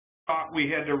thought we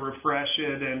had to refresh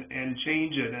it and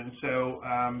change it. And so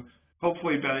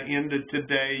hopefully by the end of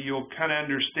today, you'll kind of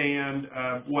understand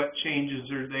what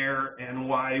changes are there and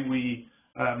why we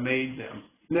made them.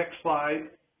 Next slide.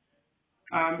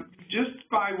 Just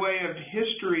by way of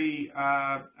history,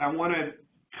 I want to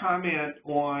comment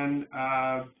on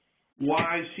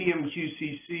why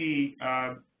CMQCC,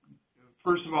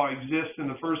 first of all, exists in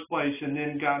the first place and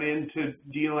then got into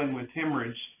dealing with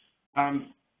hemorrhage.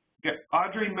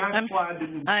 Audrey, my slide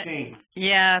didn't change.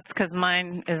 Yeah, it's because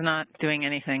mine is not doing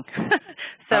anything.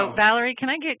 So, Valerie,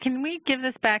 can we give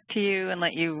this back to you and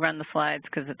let you run the slides,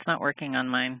 because it's not working on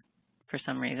mine for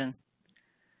some reason.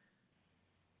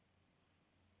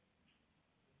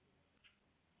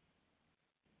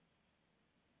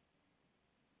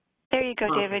 There you go,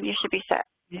 Perfect. David. You should be set.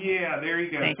 Yeah, there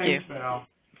you go. Thanks, Val.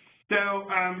 So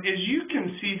as you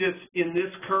can see this in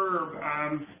this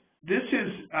curve, this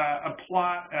is a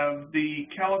plot of the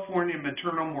California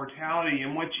maternal mortality,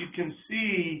 and what you can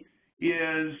see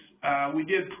is we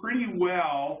did pretty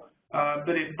well,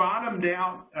 but it bottomed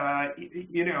out,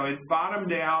 it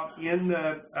bottomed out in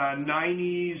the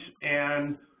 90s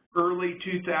and early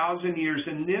 2000 years,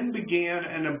 and then began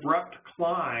an abrupt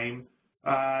climb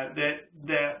that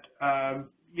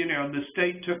the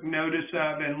state took notice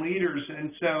of and leaders,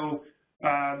 and so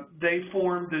they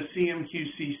formed the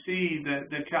CMQCC,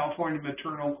 the California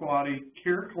Maternal Quality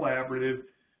Care Collaborative,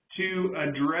 to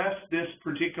address this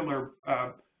particular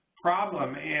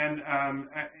problem. And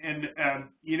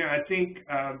I think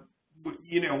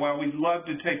while we'd love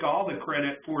to take all the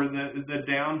credit for the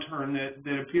downturn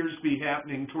that appears to be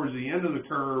happening towards the end of the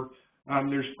curve,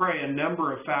 there's probably a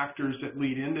number of factors that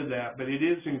lead into that, but it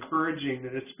is encouraging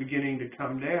that it's beginning to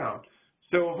come down.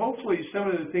 So hopefully some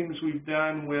of the things we've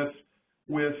done with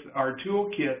our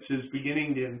toolkits is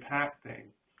beginning to impact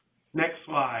things. Next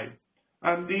slide.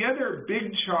 The other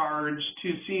big charge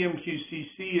to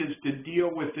CMQCC is to deal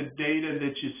with the data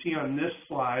that you see on this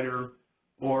slide,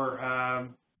 or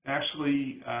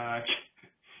actually,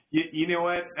 you know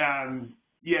what?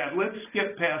 Yeah, let's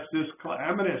skip past this.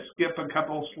 I'm going to skip a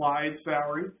couple slides,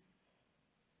 Valerie.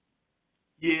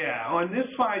 Yeah, on this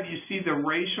slide, you see the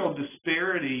racial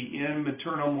disparity in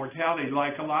maternal mortality.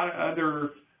 Like a lot of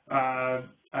other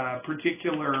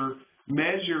particular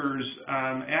measures,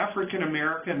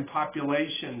 African-American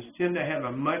populations tend to have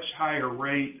a much higher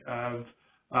rate of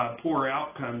poor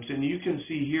outcomes. And you can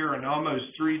see here an almost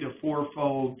 3- to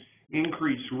 4-fold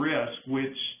increased risk,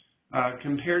 which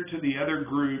compared to the other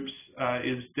groups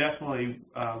is definitely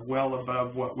well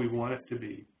above what we want it to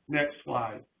be. Next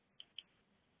slide.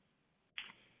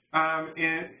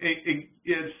 And a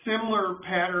similar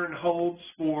pattern holds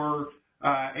for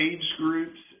age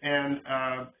groups, and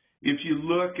if you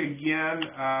look again,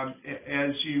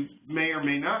 as you may or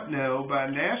may not know, by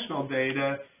national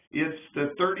data, it's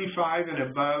the 35 and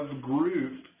above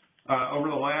group over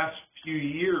the last few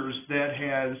years that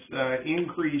has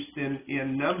increased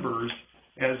in numbers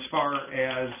as far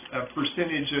as a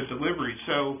percentage of delivery.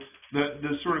 So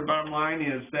the sort of bottom line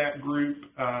is that group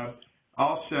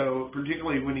also,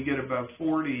 particularly when you get above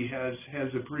 40,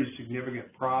 has a pretty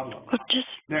significant problem. Well, just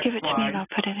Next give it slide. to me and I'll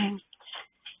put it in.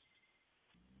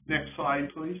 Next slide,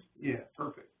 please. Yeah,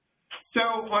 perfect. So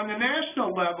on the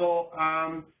national level,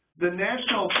 the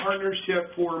National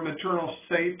Partnership for Maternal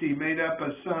Safety, made up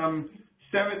of some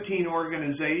 17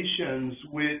 organizations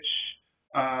which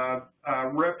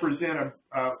represent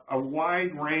a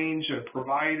wide range of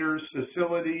providers,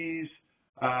 facilities,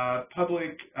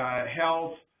 public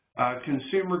health,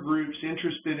 consumer groups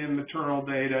interested in maternal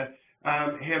data,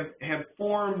 have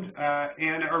formed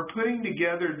and are putting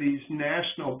together these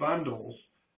national bundles,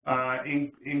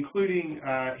 including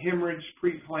hemorrhage,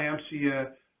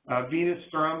 preeclampsia, venous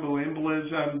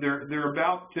thromboembolism. They're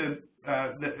about to,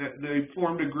 they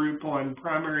formed a group on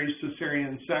primary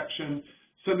cesarean section.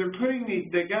 So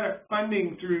they got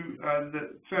funding through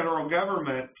the federal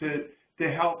government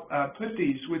to help put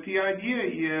these, with the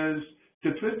idea is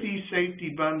to put these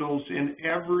safety bundles in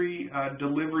every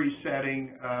delivery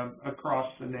setting across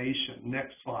the nation.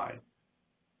 Next slide.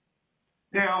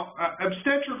 Now,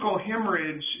 obstetrical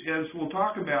hemorrhage, as we'll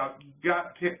talk about,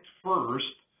 got picked first.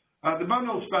 The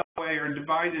bundles, by the way, are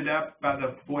divided up by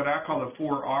what I call the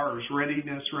 4 R's: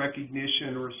 readiness,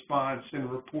 recognition, response,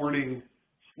 and reporting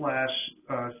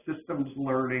 / systems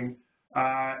learning.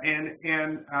 And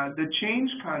the change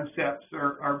concepts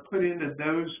are put into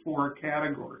those 4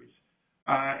 categories.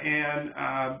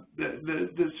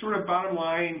 The sort of bottom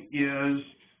line is,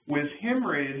 with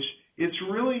hemorrhage, it's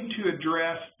really to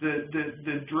address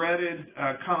the dreaded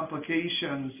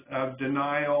complications of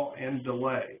denial and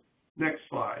delay. Next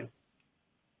slide.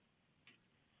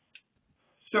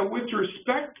 So with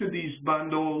respect to these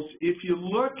bundles, if you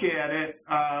look at it,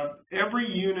 every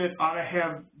unit ought to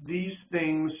have these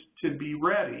things to be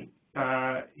ready.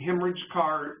 Hemorrhage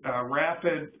cart,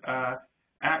 rapid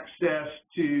access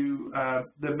to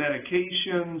the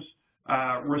medications,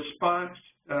 response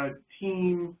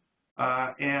team,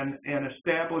 and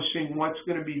establishing what's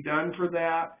going to be done for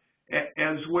that,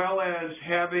 as well as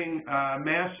having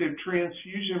massive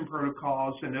transfusion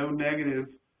protocols and O-negative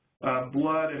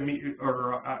blood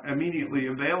or immediately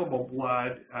available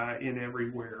blood in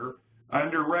everywhere.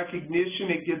 Under recognition,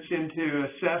 it gets into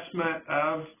assessment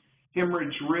of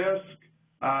hemorrhage risk,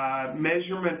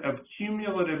 measurement of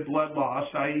cumulative blood loss,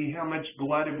 i.e. how much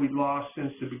blood have we lost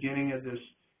since the beginning of this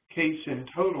case in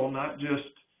total, not just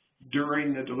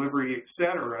during the delivery, et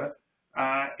cetera,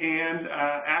 and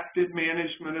active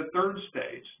management of third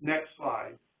stage. Next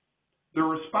slide. The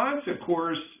response, of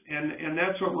course, and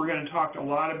that's what we're going to talk a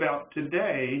lot about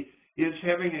today, is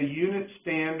having a unit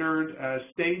standard,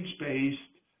 stage-based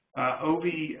OV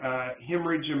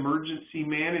hemorrhage emergency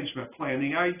management plan.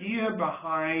 The idea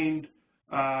behind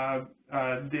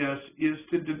this is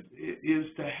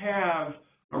to have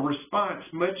a response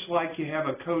much like you have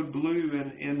a code blue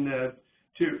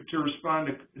to respond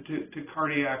to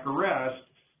cardiac arrest,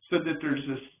 so that there's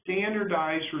a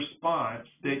standardized response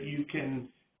that you can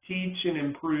teach and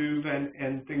improve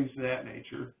and things of that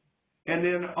nature. And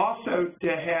then also to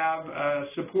have a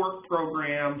support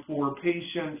program for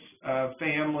patients,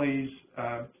 families,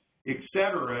 et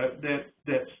cetera,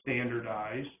 that's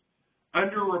standardized.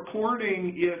 Under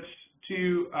reporting, it's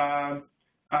to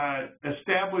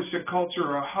establish a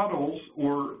culture of huddles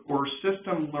or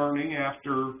system learning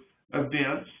after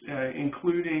events,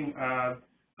 including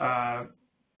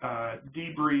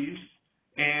debriefs,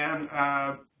 and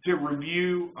to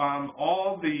review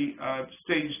all the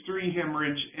stage 3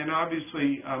 hemorrhage and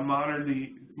obviously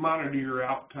monitor your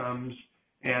outcomes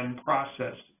and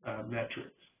process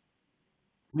metrics.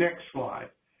 Next slide.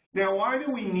 Now, why do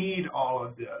we need all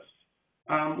of this?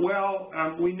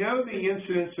 We know the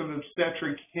incidence of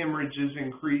obstetric hemorrhage is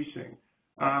increasing.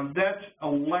 That's a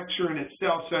lecture in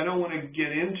itself, so I don't want to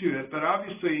get into it, but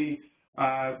obviously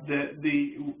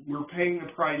we're paying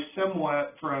the price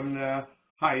somewhat from the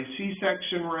high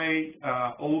C-section rate,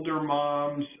 older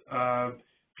moms,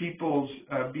 people's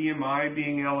BMI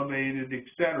being elevated, et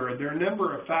cetera. There are a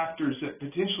number of factors that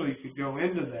potentially could go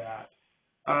into that.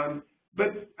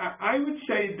 But I would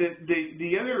say that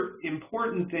the other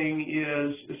important thing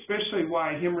is, especially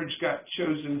why hemorrhage got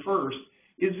chosen first,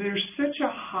 is there's such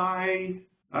a high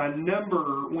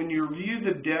number, when you review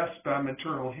the deaths by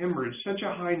maternal hemorrhage, such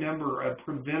a high number of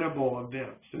preventable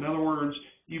events. In other words,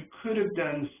 you could have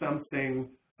done something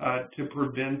to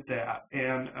prevent that.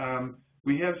 And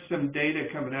we have some data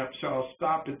coming up, so I'll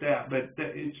stop at that. But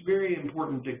it's very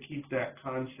important to keep that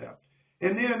concept.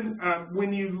 And then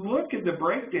when you look at the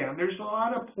breakdown, there's a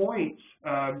lot of points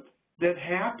that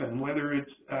happen, whether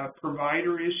it's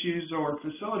provider issues or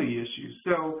facility issues.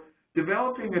 So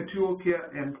developing a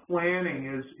toolkit and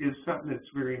planning is something that's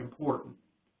very important.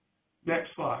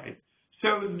 Next slide.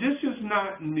 So this is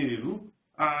not new.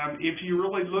 If you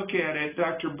really look at it,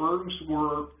 Dr. Berg's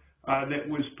work that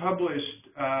was published,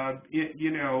 5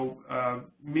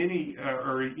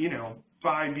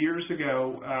 years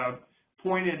ago,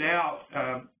 pointed out,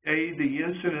 the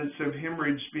incidence of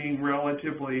hemorrhage being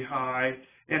relatively high,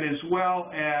 and as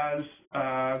well as,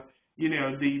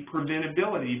 the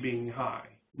preventability being high.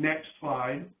 Next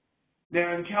slide.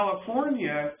 Now, in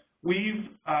California, we've,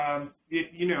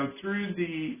 through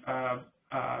the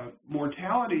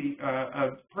mortality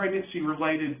of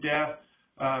pregnancy-related death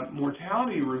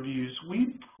mortality reviews,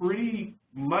 we pretty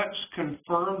much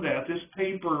confirmed that. This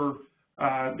paper,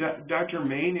 Dr.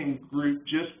 Main and group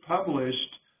just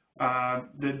published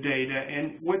the data,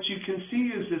 and what you can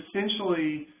see is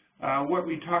essentially what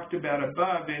we talked about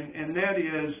above, and that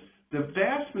is the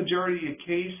vast majority of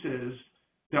cases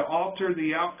to alter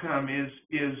the outcome is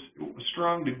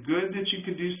strong to good that you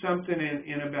could do something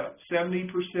in about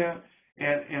 70%,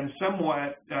 and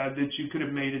somewhat that you could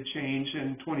have made a change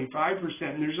in 25%.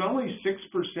 And there's only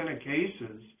 6% of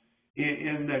cases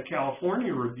in the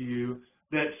California review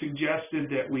that suggested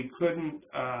that we couldn't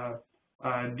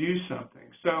do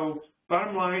something. So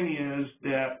bottom line is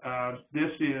that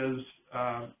this is,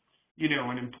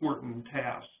 an important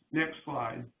task. Next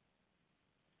slide.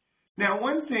 Now,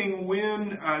 one thing,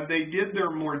 when they did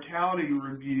their mortality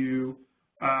review,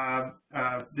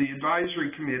 the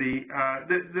advisory committee,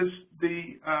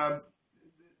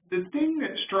 the thing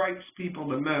that strikes people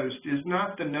the most is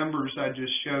not the numbers I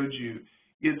just showed you,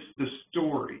 it's the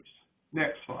stories.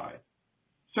 Next slide.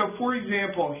 So, for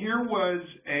example, here was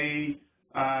a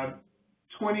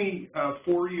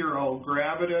 24-year-old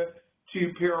gravida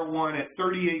to pair 1 at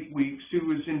 38 weeks who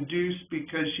was induced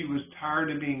because she was tired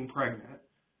of being pregnant.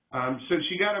 So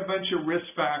she got a bunch of risk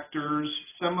factors,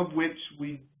 some of which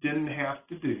we didn't have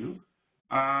to do.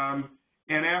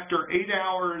 And after 8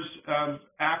 hours of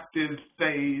active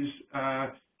phase,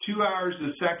 2 hours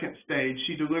of second stage,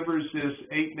 she delivers this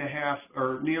 8.5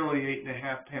 or nearly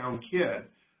 8.5 pound kid.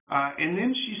 And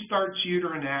then she starts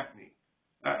uterine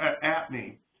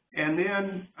apnea. And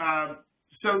then,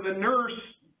 so the nurse,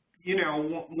 you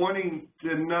know, wanting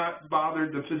to not bother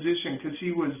the physician because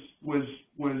he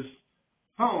was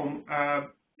home,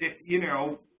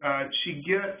 she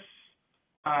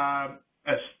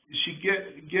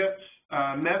gets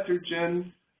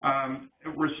Methergin,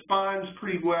 responds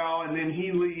pretty well, and then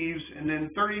he leaves, and then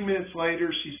 30 minutes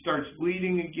later she starts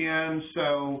bleeding again,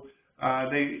 so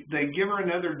they give her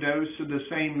another dose of the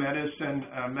same medicine,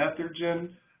 Methergin.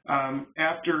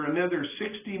 After another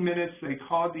 60 minutes, they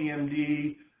called the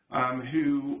MD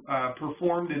who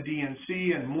performed a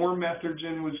DNC, and more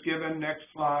Methergin was given. Next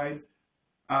slide.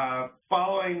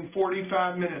 Following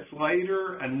 45 minutes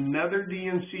later, another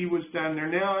DNC was done. They're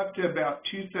now up to about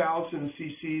 2,000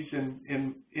 cc's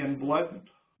in blood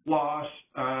loss,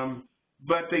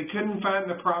 but they couldn't find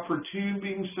the proper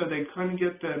tubing, so they couldn't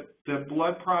get the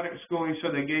blood products going,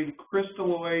 so they gave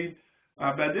crystalloid.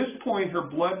 By this point, her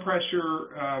blood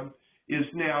pressure is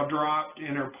now dropped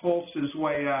and her pulse is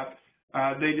way up.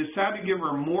 They decided to give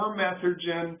her more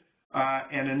Methergin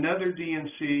and another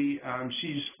DNC.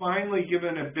 She's finally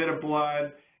given a bit of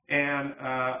blood, and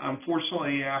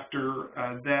unfortunately after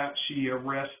that she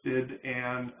arrested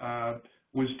and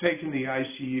was taken to the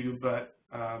ICU but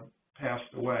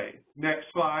passed away. Next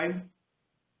slide.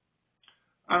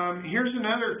 Here's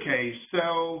another case.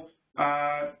 So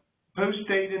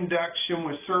post-date induction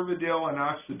with Cervidil and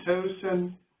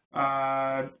oxytocin.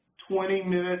 20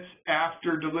 minutes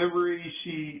after delivery,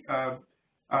 she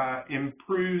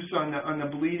improves on the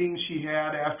bleeding she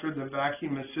had after the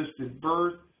vacuum-assisted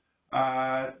birth.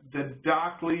 The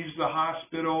doc leaves the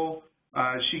hospital.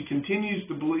 She continues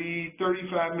to bleed.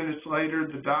 35 minutes later,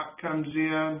 the doc comes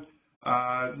in.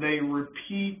 They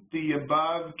repeat the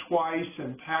above twice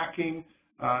and packing.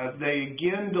 They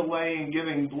again delay in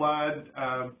giving blood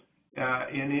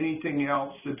and anything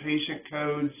else, the patient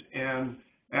codes, and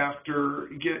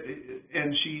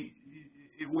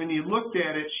when you looked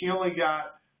at it, she only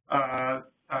got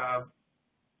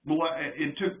blood.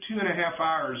 It took 2.5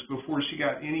 hours before she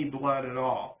got any blood at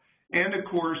all. And of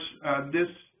course, this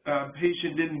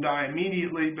patient didn't die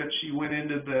immediately, but she went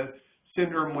into the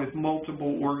syndrome with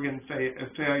multiple organ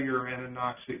failure and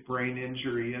anoxic brain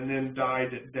injury, and then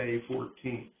died at day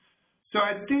 14. So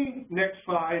I think, next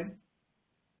slide,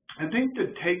 I think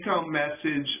the take-home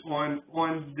message on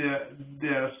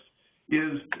this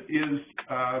is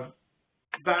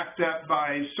backed up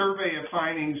by a survey of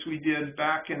findings we did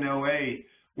back in 2008,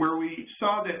 where we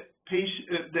saw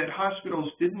that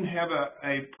hospitals didn't have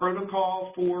a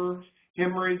protocol for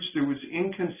hemorrhage. There was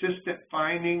inconsistent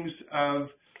findings of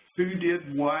who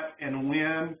did what and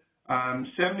when.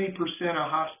 70%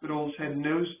 of hospitals had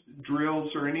no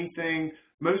drills or anything.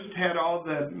 Most had all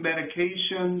the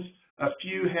medications. A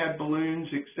few had balloons,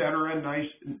 et cetera.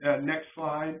 Next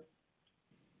slide.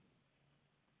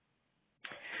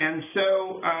 And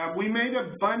so we made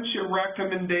a bunch of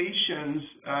recommendations,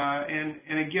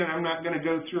 and again, I'm not going to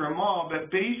go through them all, but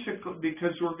basically,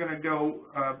 because we're going to go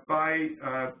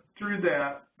through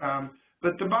that,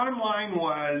 but the bottom line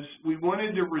was we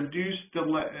wanted to reduce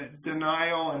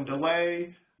denial and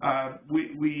delay.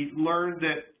 We learned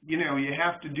that, you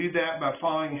have to do that by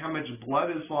following how much blood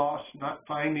is lost, not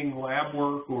finding lab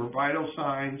work or vital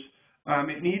signs.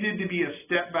 It needed to be a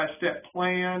step-by-step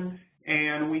plan,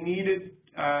 and we needed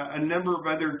a number of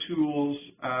other tools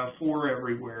for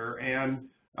everywhere. And,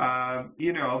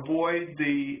 avoid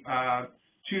the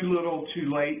too little,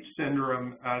 too late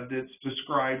syndrome that's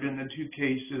described in the two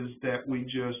cases that we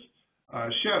just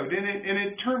showed. And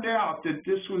it turned out that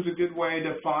this was a good way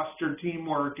to foster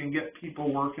teamwork and get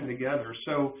people working together.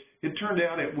 So it turned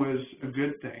out it was a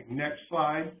good thing. Next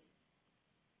slide.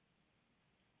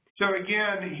 So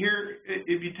again, here,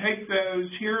 if you take those,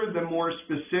 here are the more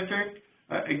specific.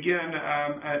 Again,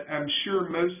 I'm sure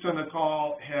most on the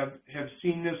call have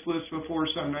seen this list before,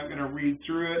 so I'm not going to read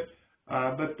through it.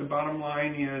 But the bottom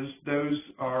line is those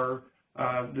are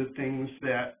the things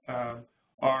that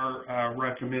are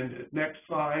recommended. Next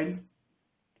slide.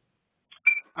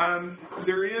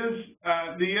 There is,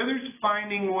 the other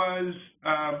finding was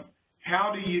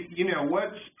how do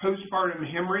what's postpartum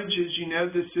hemorrhage? As you know,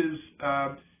 this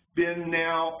has been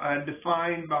now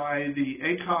defined by the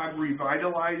ACOG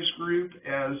Revitalize group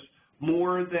as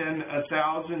more than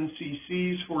 1,000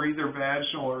 cc's for either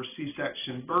vaginal or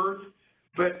C-section birth.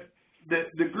 But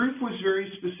the group was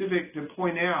very specific to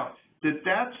point out that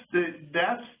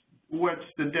that's what's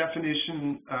the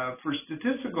definition for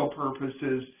statistical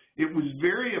purposes. It was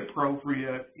very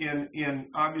appropriate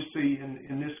obviously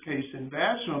in this case in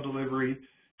vaginal delivery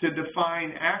to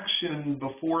define action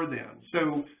before then.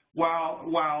 So while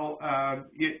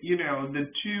you know, the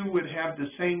two would have the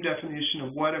same definition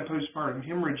of what a postpartum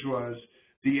hemorrhage was,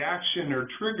 the action or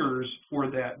triggers for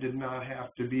that did not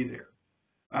have to be there.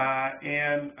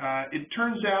 It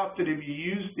turns out that if you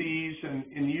use these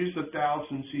and use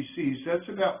 1,000 cc's, that's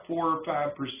about 4 or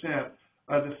 5%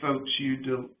 of the folks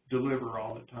you deliver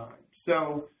all the time.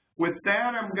 So with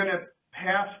that, I'm going to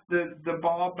pass the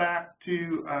ball back to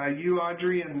you,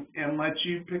 Audrey, and let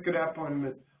you pick it up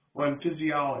on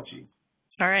physiology.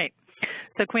 All right.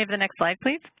 So can we have the next slide,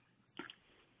 please?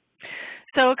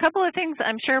 So a couple of things,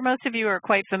 I'm sure most of you are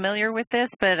quite familiar with this,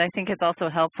 but I think it's also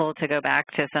helpful to go back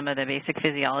to some of the basic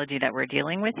physiology that we're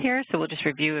dealing with here. So we'll just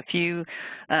review a few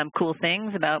cool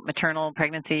things about maternal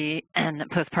pregnancy and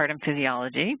postpartum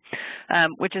physiology,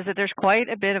 which is that there's quite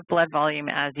a bit of blood volume,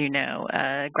 as you know.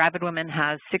 A gravid woman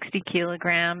has 60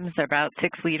 kilograms, about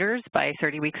 6 liters by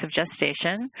 30 weeks of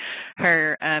gestation.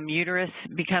 Her uterus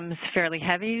becomes fairly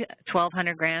heavy,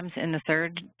 1,200 grams in the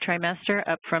 3rd trimester,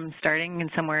 up from starting in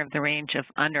somewhere of the range of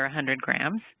under 100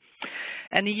 grams.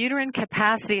 And the uterine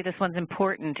capacity, this one's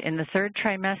important, in the 3rd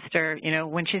trimester, you know,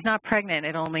 when she's not pregnant,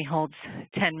 it only holds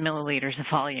 10 milliliters of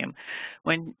volume.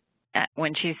 When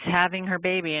she's having her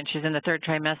baby and she's in the 3rd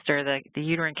trimester, the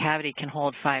uterine cavity can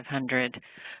hold 500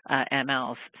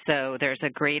 mLs. So there's a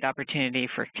great opportunity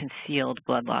for concealed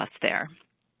blood loss there.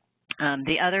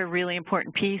 The other really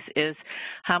important piece is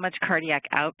how much cardiac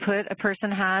output a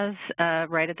person has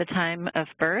right at the time of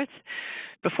birth.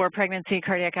 Before pregnancy,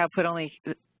 cardiac output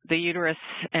the uterus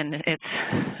and its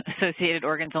associated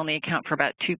organs only account for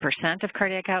about 2% of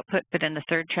cardiac output, but in the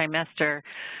 3rd trimester,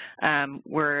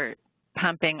 we're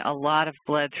pumping a lot of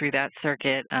blood through that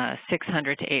circuit,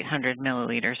 600 to 800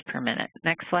 milliliters per minute.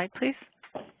 Next slide, please.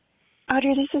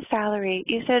 Audrey, this is Valerie.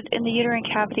 You said in the uterine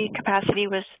cavity capacity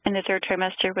was in the 3rd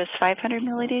trimester was 500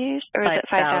 milliliters, or is it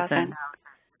 5,000?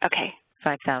 Okay.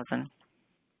 5,000.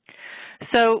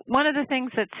 So one of the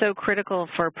things that's so critical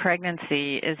for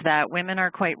pregnancy is that women are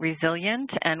quite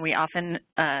resilient, and we often,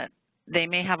 they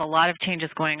may have a lot of changes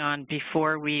going on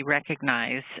before we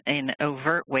recognize in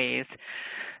overt ways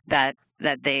that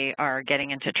they are getting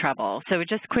into trouble. So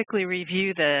just quickly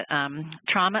review the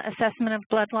trauma assessment of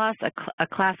blood loss. A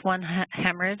class 1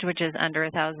 hemorrhage, which is under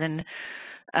 1,000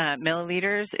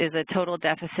 milliliters, is a total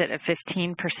deficit of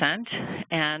 15%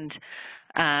 and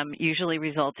usually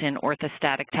results in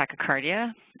orthostatic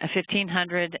tachycardia. A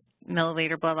 1,500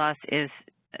 milliliter blood loss is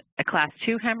a class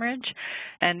 2 hemorrhage,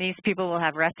 and these people will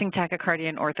have resting tachycardia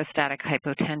and orthostatic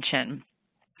hypotension.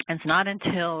 And it's not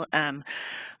until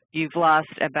you've lost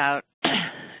about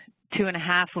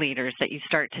 2.5 liters that you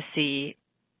start to see,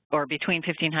 or between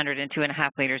 1,500 and 2.5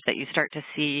 liters, that you start to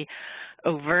see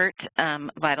overt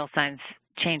vital signs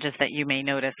changes that you may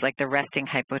notice, like the resting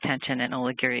hypotension and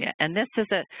oliguria. And this is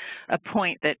a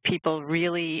point that people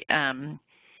really, I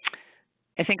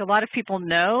think a lot of people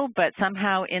know, but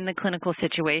somehow in the clinical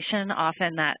situation,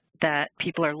 often that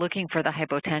people are looking for the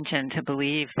hypotension to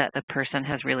believe that the person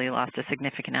has really lost a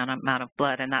significant amount of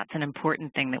blood, and that's an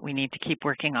important thing that we need to keep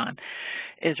working on,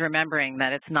 is remembering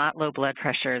that it's not low blood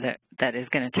pressure that is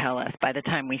going to tell us. By the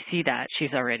time we see that,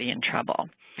 she's already in trouble.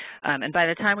 And by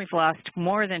the time we've lost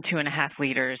more than 2.5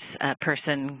 liters, a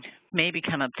person may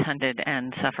become obtunded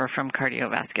and suffer from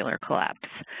cardiovascular collapse.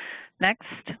 Next.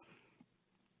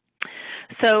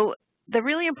 So the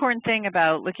really important thing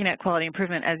about looking at quality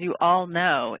improvement, as you all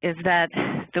know, is that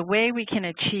the way we can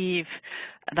achieve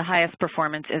the highest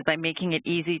performance is by making it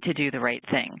easy to do the right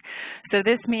thing. So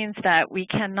this means that we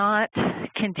cannot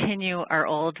continue our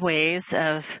old ways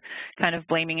of kind of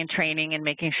blaming and training and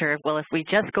making sure, well, if we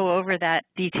just go over that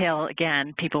detail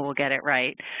again, people will get it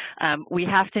right. We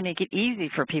have to make it easy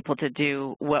for people to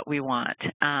do what we want.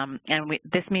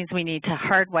 This means we need to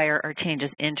hardwire our changes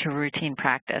into routine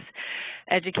practice.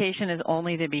 Education is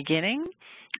only the beginning.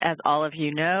 As all of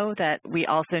you know, that we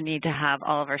also need to have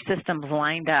all of our systems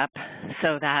lined up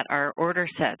so that our order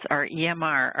sets, our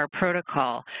EMR, our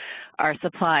protocol, our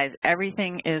supplies,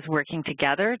 everything is working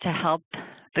together to help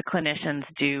the clinicians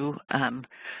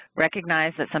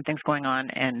recognize that something's going on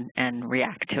and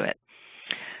react to it.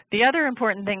 The other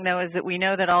important thing, though, is that we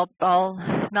know that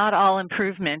not all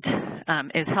improvement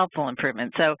is helpful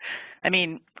improvement. So, I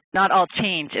mean, not all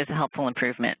change is a helpful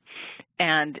improvement.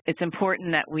 And it's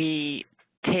important that we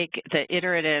take the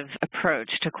iterative approach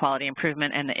to quality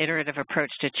improvement and the iterative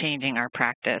approach to changing our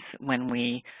practice when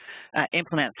we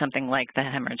implement something like the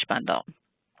hemorrhage bundle.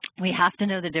 We have to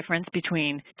know the difference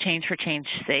between change for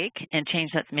change's sake and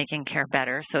change that's making care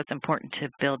better, so it's important to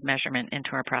build measurement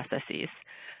into our processes.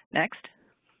 Next.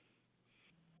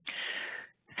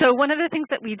 So one of the things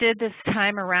that we did this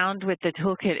time around with the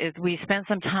toolkit is we spent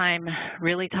some time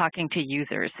really talking to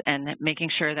users and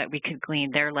making sure that we could glean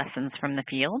their lessons from the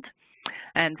field.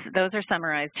 And those are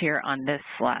summarized here on this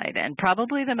slide. And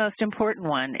probably the most important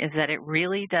one is that it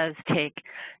really does take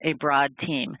a broad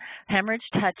team. Hemorrhage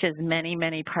touches many,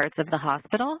 many parts of the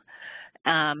hospital.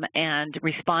 And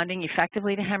responding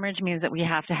effectively to hemorrhage means that we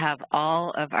have to have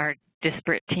all of our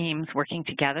disparate teams working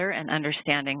together and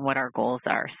understanding what our goals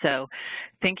are. So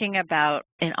thinking about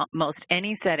in almost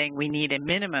any setting, we need a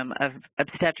minimum of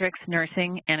obstetrics,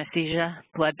 nursing, anesthesia,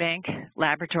 blood bank,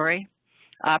 laboratory,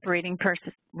 operating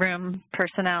room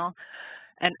personnel,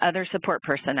 and other support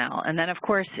personnel. And then, of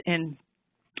course, in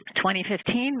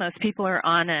 2015, most people are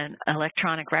on an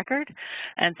electronic record,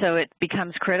 and so it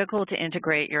becomes critical to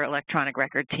integrate your electronic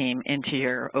record team into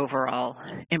your overall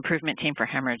improvement team for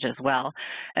hemorrhage as well.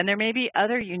 And there may be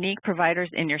other unique providers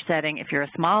in your setting. If you're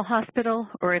a small hospital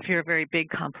or if you're a very big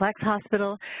complex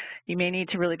hospital, you may need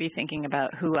to really be thinking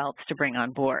about who else to bring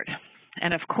on board.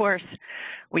 And of course,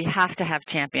 we have to have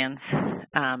champions.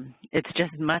 It's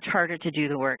just much harder to do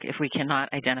the work if we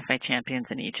cannot identify champions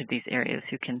in each of these areas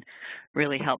who can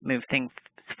really help move things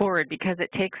forward, because it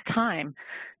takes time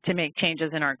to make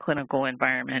changes in our clinical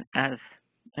environment, as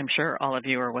I'm sure all of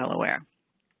you are well aware.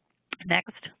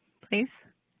 Next, please.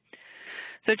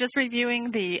 So just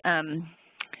reviewing the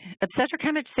obstetric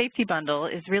hemorrhage safety bundle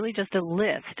is really just a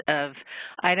list of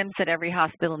items that every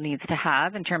hospital needs to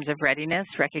have in terms of readiness,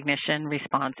 recognition,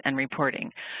 response, and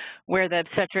reporting. Where the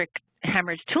obstetric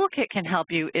hemorrhage toolkit can help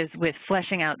you is with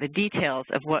fleshing out the details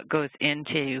of what goes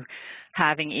into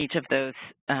having each of those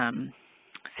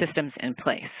systems in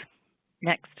place.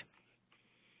 Next.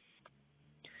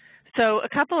 So a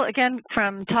couple, again,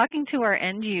 from talking to our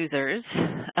end users,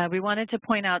 we wanted to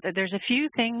point out that there's a few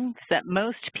things that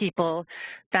most people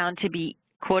found to be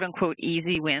quote-unquote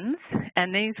easy wins,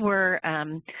 and these were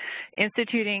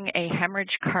instituting a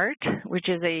hemorrhage cart, which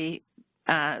is a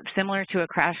similar to a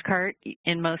crash cart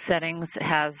in most settings,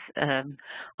 has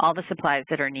all the supplies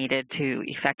that are needed to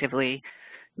effectively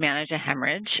manage a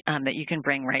hemorrhage that you can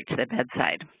bring right to the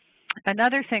bedside.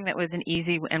 Another thing that was an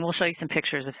easy, and we'll show you some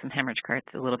pictures of some hemorrhage carts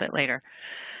a little bit later.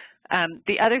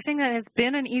 The other thing that has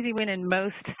been an easy win in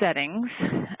most settings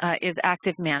is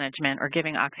active management or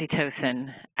giving oxytocin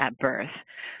at birth,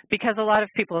 because a lot of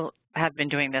people have been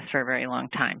doing this for a very long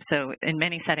time. So in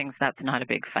many settings, that's not a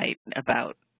big fight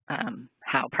about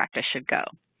how practice should go.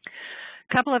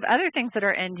 A couple of other things that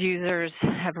our end users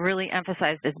have really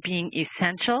emphasized as being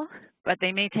essential, but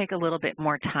they may take a little bit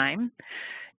more time,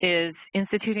 is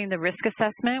instituting the risk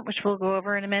assessment, which we'll go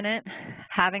over in a minute,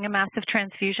 having a massive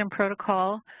transfusion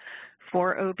protocol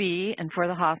for OB and for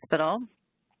the hospital,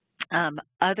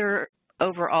 other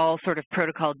overall sort of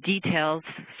protocol details,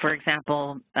 for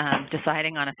example,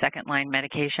 deciding on a second-line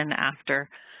medication after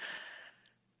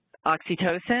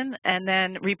oxytocin, and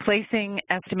then replacing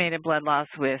estimated blood loss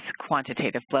with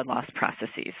quantitative blood loss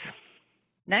processes.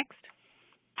 Next.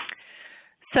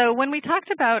 So when we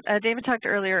talked about, David talked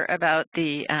earlier about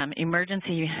the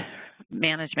emergency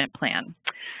management plan.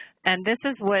 And this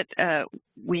is what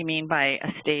we mean by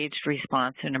a staged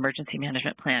response to an emergency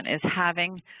management plan, is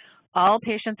having all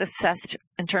patients assessed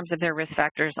in terms of their risk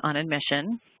factors on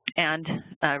admission and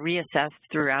reassessed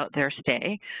throughout their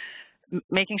stay,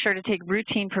 making sure to take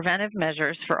routine preventive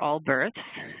measures for all births,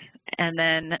 and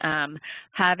then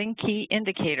having key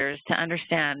indicators to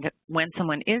understand when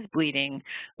someone is bleeding,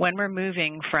 when we're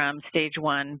moving from stage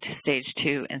 1 to stage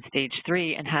 2 and stage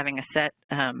 3, and having a set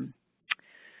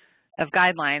of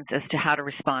guidelines as to how to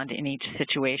respond in each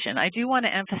situation. I do want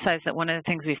to emphasize that one of the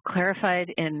things we've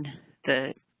clarified in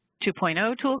the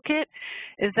 2.0 toolkit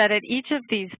is that at each of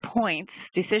these points,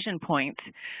 decision points,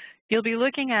 you'll be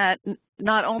looking at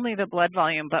not only the blood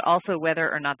volume, but also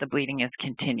whether or not the bleeding is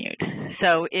continued.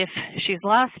 So if she's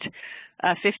lost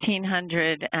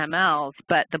 1,500 mLs,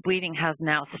 but the bleeding has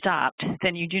now stopped,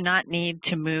 then you do not need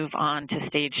to move on to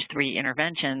stage 3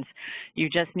 interventions. You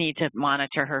just need to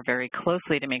monitor her very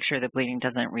closely to make sure the bleeding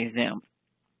doesn't resume.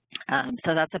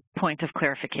 So that's a point of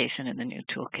clarification in the new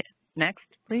toolkit. Next,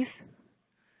 please.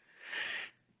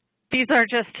 These are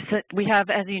just, we have,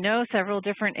 as you know, several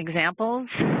different examples,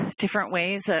 different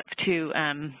ways to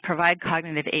provide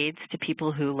cognitive aids to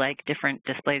people who like different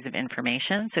displays of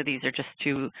information. So these are just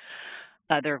 2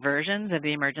 other versions of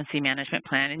the emergency management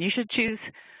plan, and you should choose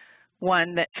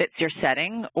one that fits your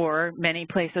setting, or many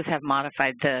places have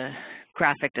modified the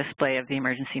graphic display of the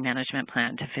emergency management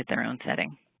plan to fit their own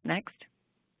setting. Next.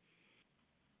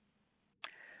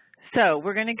 So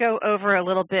we're going to go over a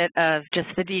little bit of just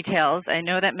the details. I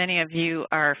know that many of you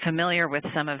are familiar with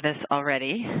some of this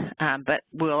already, but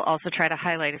we'll also try to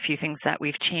highlight a few things that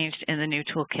we've changed in the new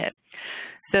toolkit.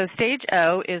 So stage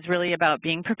O is really about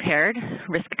being prepared,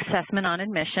 risk assessment on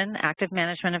admission, active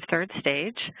management of third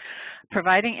stage,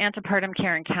 providing antepartum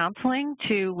care and counseling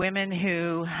to women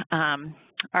who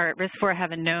are at risk for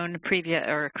have a known Previa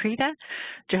or Accreta,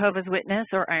 Jehovah's Witness,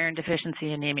 or iron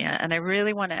deficiency anemia. And I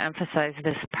really want to emphasize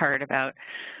this part about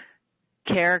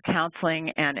care,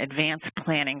 counseling, and advanced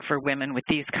planning for women with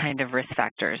these kind of risk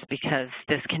factors, because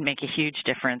this can make a huge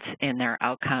difference in their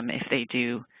outcome if they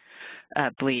do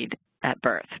bleed at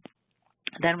birth.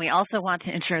 Then we also want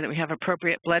to ensure that we have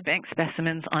appropriate blood bank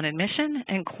specimens on admission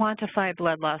and quantify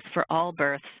blood loss for all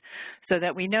births so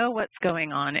that we know what's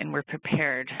going on and we're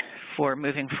prepared for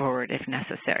moving forward if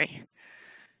necessary.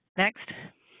 Next.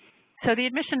 So the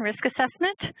admission risk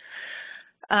assessment.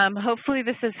 Hopefully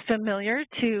this is familiar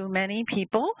to many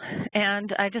people,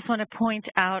 and I just want to point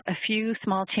out a few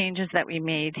small changes that we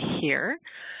made here.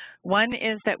 One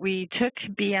is that we took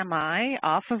BMI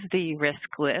off of the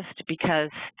risk list because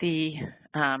the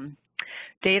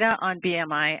data on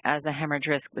BMI as a hemorrhage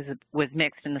risk was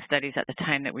mixed in the studies at the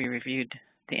time that we reviewed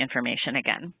the information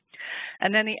again.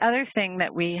 And then the other thing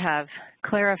that we have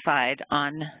clarified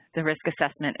on the risk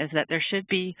assessment is that there should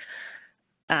be,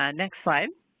 next slide,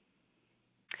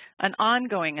 an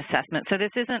ongoing assessment. So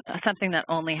this isn't something that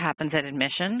only happens at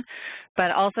admission, but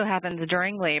also happens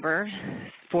during labor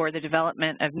for the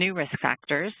development of new risk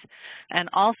factors, and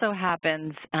also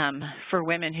happens for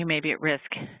women who may be at risk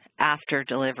after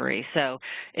delivery. So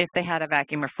if they had a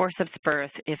vacuum or forceps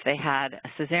birth, if they had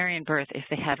a cesarean birth, if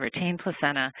they had retained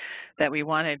placenta, that we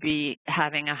want to be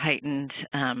having a heightened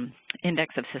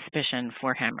index of suspicion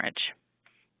for hemorrhage.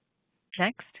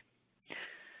 Next.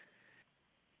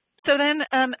 So then,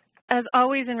 as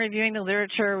always in reviewing the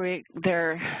literature,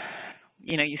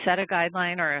 you set a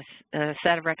guideline or a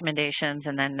set of recommendations,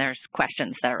 and then there's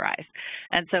questions that arise.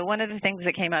 And so one of the things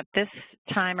that came up this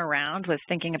time around was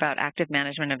thinking about active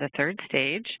management of the third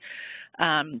stage.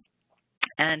 And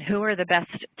who are the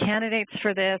best candidates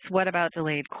for this? What about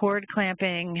delayed cord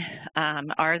clamping?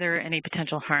 Are there any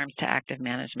potential harms to active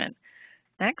management?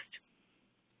 Next.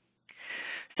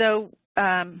 So,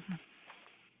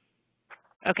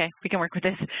 okay, we can work with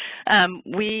this.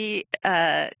 We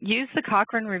used the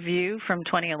Cochrane review from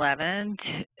 2011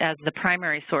 as the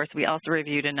primary source. We also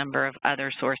reviewed a number of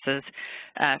other sources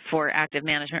for active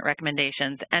management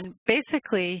recommendations. And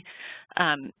basically,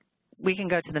 we can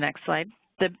go to the next slide.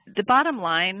 The bottom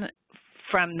line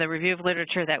from the review of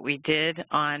literature that we did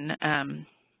on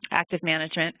active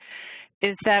management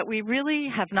is that we really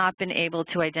have not been able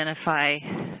to identify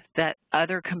that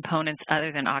other components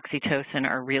other than oxytocin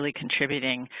are really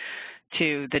contributing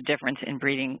to the difference in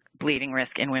bleeding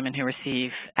risk in women who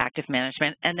receive active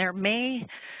management. And there may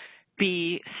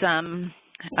be some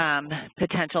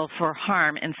potential for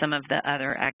harm in some of the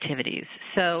other activities.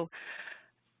 So,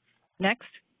 next.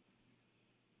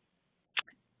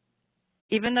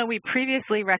 Even though we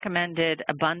previously recommended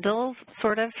a bundle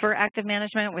sort of for active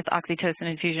management with oxytocin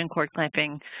infusion, cord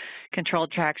clamping,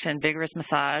 controlled traction, vigorous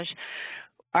massage,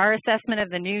 our assessment of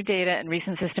the new data and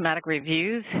recent systematic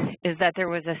reviews is that there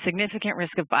was a significant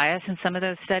risk of bias in some of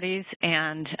those studies.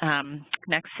 And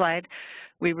next slide,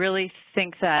 we really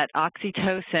think that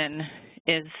oxytocin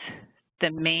is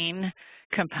the main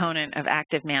component of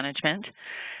active management.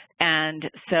 And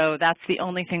so that's the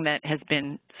only thing that has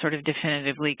been sort of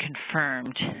definitively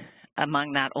confirmed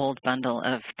among that old bundle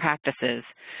of practices.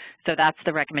 So that's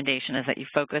the recommendation, is that you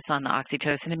focus on the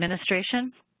oxytocin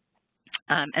administration.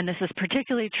 And this is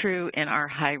particularly true in our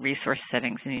high resource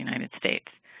settings in the United States.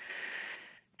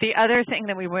 The other thing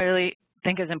that we really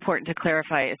think is important to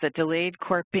clarify is that delayed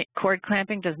cord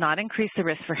clamping does not increase the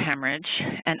risk for hemorrhage,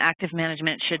 and active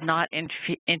management should not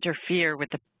interfere with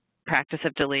the practice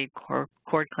of delayed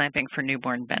cord clamping for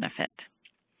newborn benefit.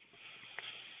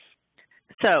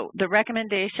 So the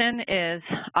recommendation is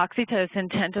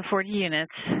oxytocin 10 to 40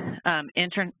 units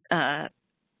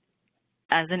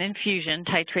as an infusion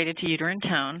titrated to uterine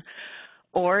tone,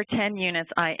 or 10 units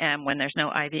IM when there's no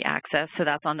IV access, so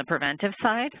that's on the preventive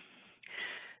side.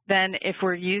 Then if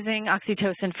we're using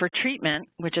oxytocin for treatment,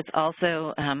 which is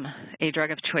also a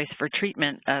drug of choice for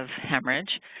treatment of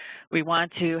hemorrhage, we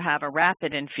want to have a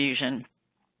rapid infusion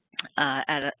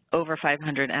at over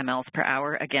 500 mLs per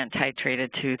hour, again,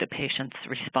 titrated to the patient's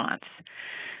response.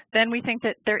 Then we think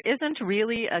that there isn't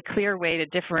really a clear way to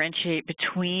differentiate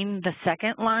between the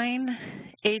second-line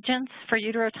agents for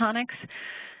uterotonics.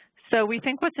 So we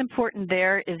think what's important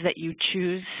there is that you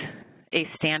choose a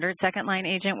standard second-line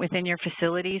agent within your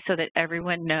facility so that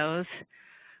everyone knows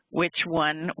which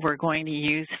one we're going to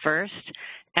use first,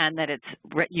 and that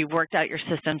you've worked out your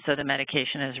system so the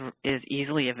medication is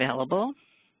easily available.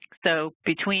 So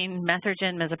between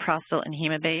Methergin, misoprostol, and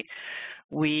Hemabate,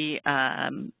 we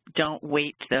don't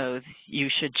weight those. You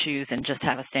should choose and just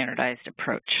have a standardized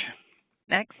approach.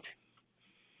 Next.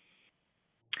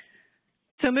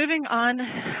 So moving on,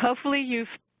 hopefully you've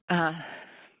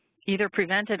either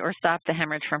prevented or stopped the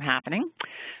hemorrhage from happening,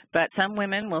 but some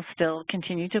women will still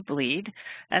continue to bleed.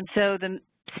 And so the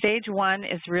stage 1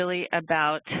 is really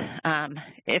about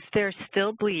if they're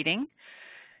still bleeding,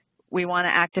 we want to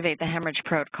activate the hemorrhage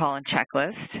protocol and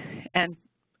checklist and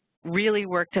really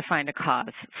work to find a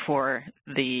cause for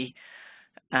the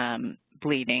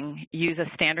bleeding, use a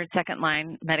standard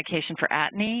second-line medication for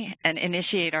atony, and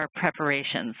initiate our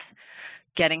preparations,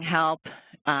 getting help,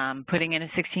 putting in a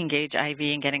 16-gauge IV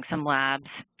and getting some labs.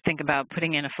 Think about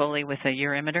putting in a Foley with a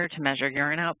urimeter to measure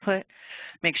urine output.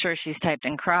 Make sure she's typed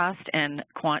and crossed, and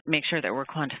make sure that we're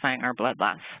quantifying our blood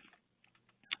loss.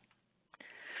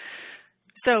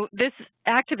 So this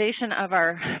activation of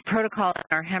our protocol and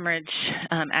our hemorrhage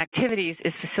activities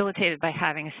is facilitated by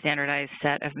having a standardized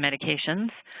set of medications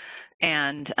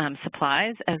and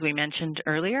supplies, as we mentioned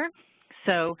earlier.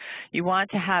 So you want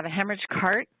to have a hemorrhage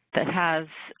cart that has,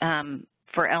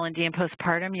 for L&D and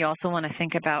postpartum, you also want to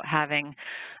think about having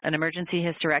an emergency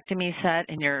hysterectomy set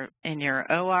in your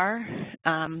OR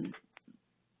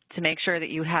to make sure that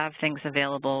you have things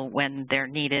available when they're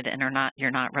needed and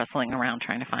you're not wrestling around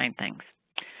trying to find things.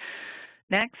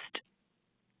 Next.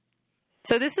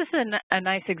 So this is a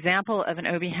nice example of an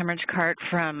OB hemorrhage cart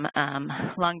from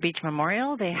Long Beach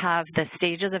Memorial. They have the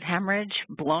stages of hemorrhage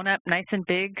blown up nice and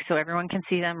big so everyone can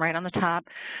see them right on the top.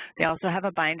 They also have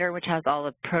a binder which has all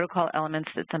the protocol elements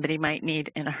that somebody might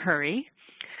need in a hurry.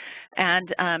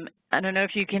 And I don't know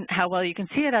if how well you can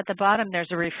see it at the bottom,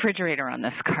 there's a refrigerator on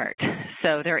this cart.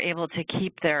 So they're able to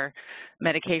keep their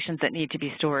medications that need to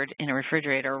be stored in a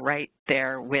refrigerator right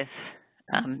there with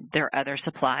their other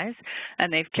supplies,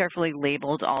 and they've carefully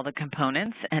labeled all the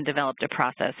components and developed a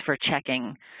process for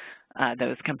checking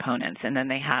those components. And then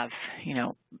they have,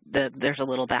 there's a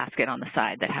little basket on the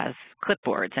side that has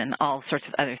clipboards and all sorts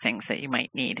of other things that you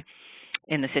might need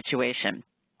in the situation.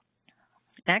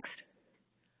 Next.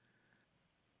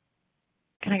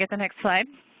 Can I get the next slide?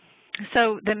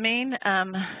 So the main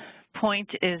point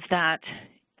is that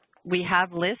we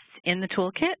have lists in the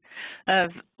toolkit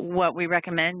of what we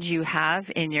recommend you have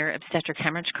in your obstetric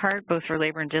hemorrhage cart, both for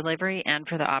labor and delivery and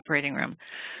for the operating room.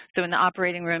 So in the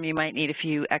operating room, you might need a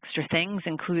few extra things,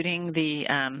 including the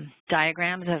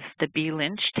diagrams of the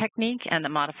B-Lynch technique and the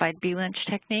modified B-Lynch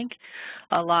technique,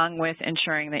 along with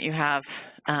ensuring that you have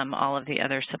all of the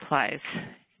other supplies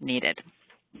needed.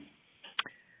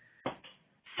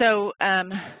 So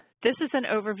this is an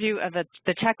overview of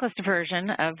the checklist version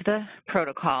of the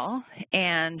protocol,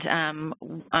 and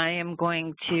I am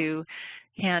going to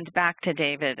hand back to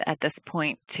David at this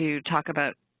point to talk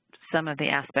about some of the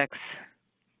aspects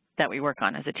that we work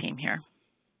on as a team here.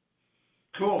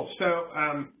 Cool.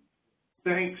 So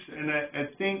thanks, and I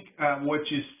think what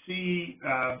you see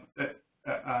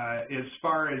as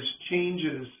far as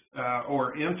changes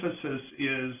or emphasis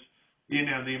is,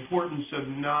 the importance of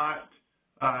not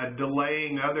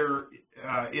delaying other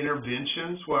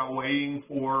interventions while waiting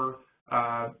for,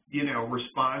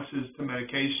 responses to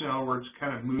medication. In other words,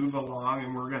 kind of move along,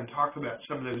 and we're going to talk about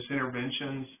some of those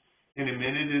interventions in a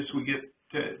minute as we get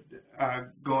to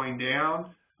going down.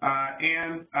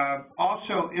 And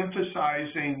also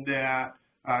emphasizing that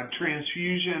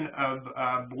transfusion of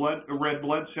red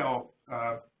blood cell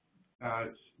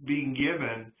being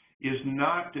given is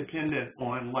not dependent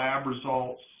on lab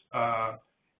results,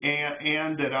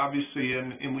 and that obviously,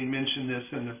 and we mentioned this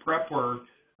in the prep work,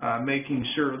 making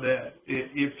sure that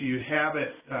if you have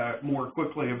it more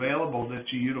quickly available, that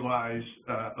you utilize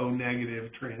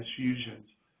O-negative transfusions.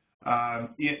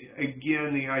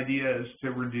 Again, the idea is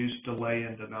to reduce delay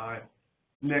and denial.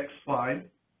 Next slide.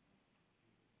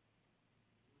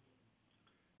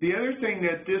 The other thing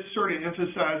that this sort of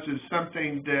emphasizes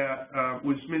something that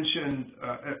was mentioned,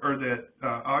 or that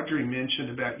Audrey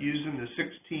mentioned about using the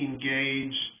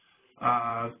 16-gauge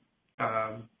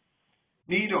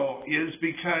needle, is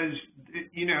because,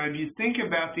 if you think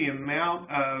about the amount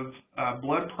of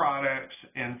blood products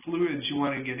and fluids you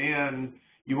want to get in,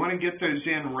 you want to get those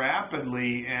in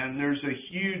rapidly, and there's a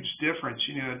huge difference.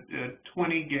 A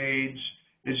 20-gauge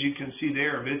as you can see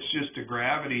there, if it's just a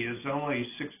gravity, is only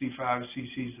 65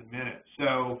 cc's a minute.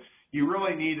 So you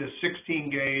really need a 16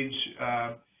 gauge,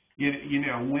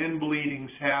 when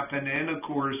bleedings happen, and of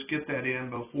course get that in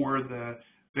before the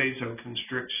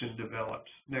vasoconstriction develops.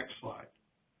 Next slide.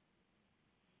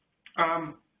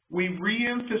 We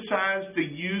re-emphasize the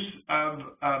use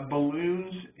of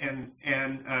balloons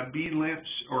and B-Lynch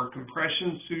or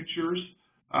compression sutures.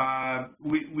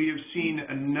 We have seen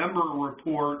a number of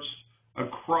reports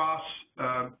across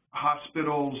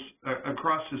hospitals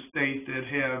across the state that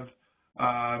have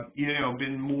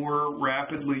been more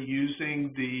rapidly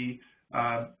using the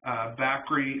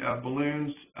Vacry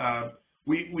balloons.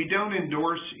 We don't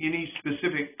endorse any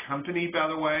specific company, by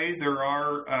the way. There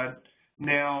are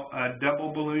now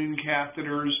double balloon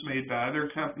catheters made by other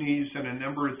companies and a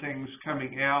number of things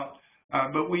coming out.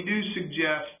 But we do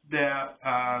suggest that,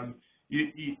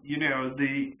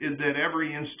 that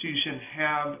every institution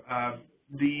have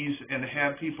these and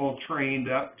have people trained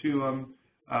up to them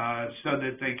so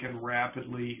that they can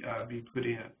rapidly be put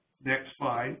in. Next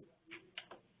slide.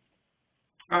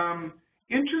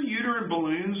 Intrauterine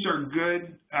balloons are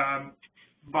good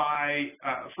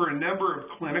for a number of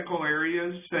clinical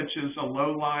areas, such as a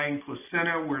low-lying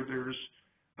placenta where there's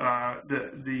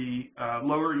the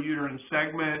lower uterine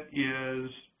segment is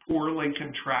poorly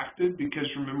contracted, because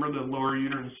remember, the lower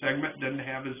uterine segment doesn't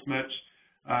have as much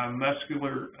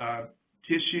muscular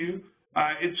tissue.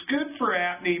 It's good for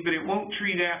apnea, but it won't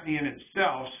treat apnea in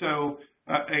itself. So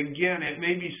again, it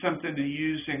may be something to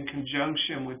use in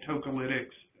conjunction with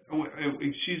tocolytics, with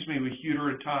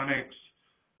uterotonics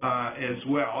as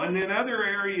well. And then other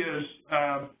areas,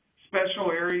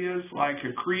 special areas like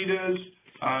accretas,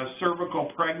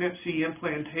 cervical pregnancy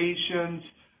implantations,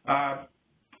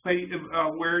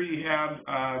 where you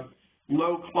have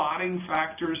low clotting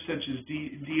factors such as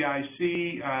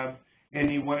DIC, and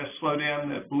you want to slow down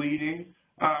the bleeding.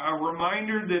 A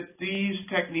reminder that these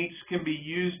techniques can be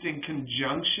used in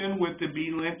conjunction with the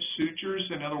B-Lynch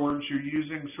sutures. In other words, you're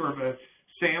using sort of a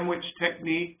sandwich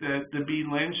technique, the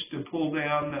B-Lynch, to pull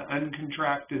down the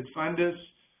uncontracted fundus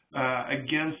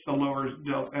against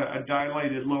a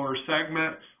dilated lower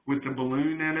segment with the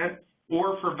balloon in it,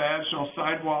 or for vaginal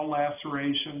sidewall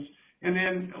lacerations. And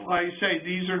then, like I say,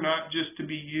 these are not just to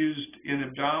be used in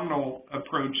abdominal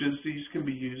approaches. These can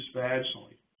be used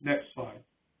vaginally. Next slide.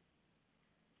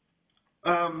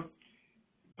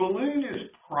 Balloon is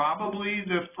probably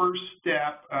the first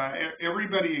step.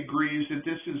 Everybody agrees that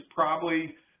this is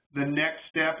probably the next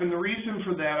step. And the reason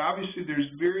for that, obviously, there's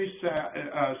very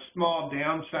small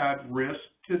downside risk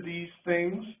to these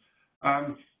things.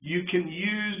 You can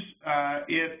use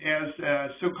it as a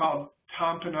so-called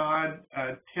tamponade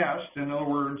test. In other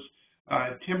words,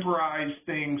 temporize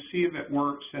things, see if it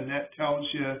works, and that tells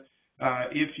you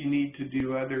if you need to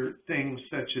do other things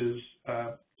such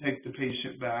as take the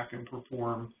patient back and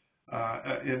perform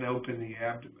and open the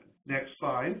abdomen. Next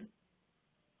slide.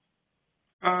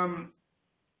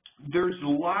 There's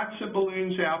lots of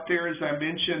balloons out there, as I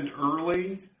mentioned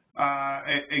early.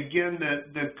 Again,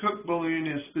 the Cook balloon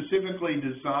is specifically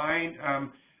designed.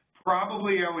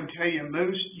 Probably, I would tell you,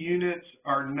 most units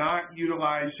are not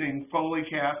utilizing Foley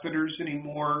catheters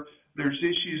anymore. There's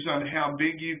issues on how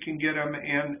big you can get them,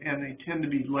 and they tend to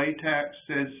be latex,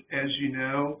 as you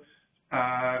know.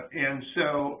 And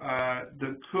so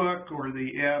the Cook or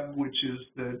the Ebb, which is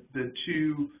the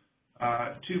two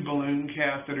balloon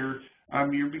catheter,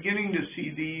 you're beginning to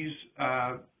see these,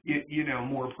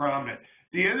 more prominent.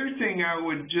 The other thing I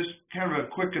would just kind of a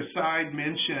quick aside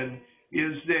mention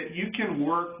is that you can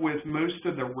work with most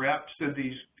of the reps of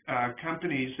these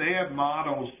companies. They have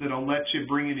models that'll let you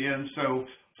bring it in. So,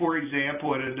 for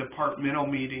example, at a departmental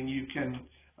meeting, you can,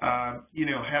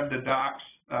 have the docs,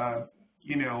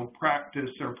 practice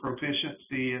their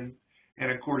proficiency, and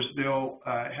of course, they'll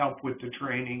help with the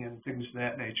training and things of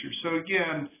that nature. So,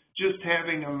 again, just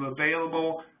having them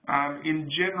available. In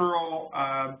general,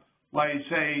 like I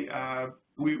say,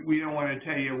 we don't want to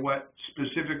tell you what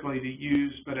specifically to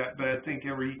use, but I think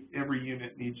every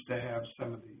unit needs to have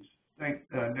some of these.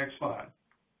 Next slide.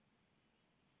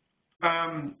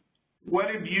 What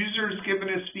have users given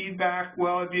us feedback?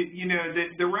 Well,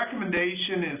 the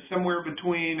recommendation is somewhere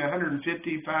between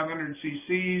 150, 500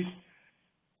 cc's.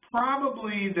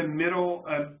 Probably the middle,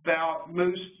 about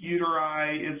most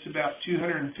uteri, it's about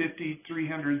 250,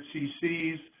 300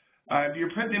 cc's. If you're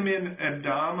putting them in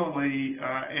abdominally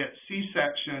at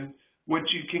C-section, what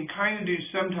you can kind of do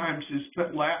sometimes is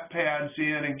put lap pads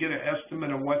in and get an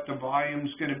estimate of what the volume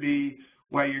is going to be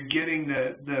while you're getting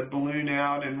the balloon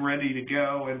out and ready to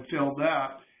go and filled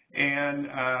up. and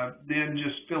then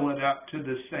just fill it up to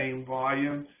the same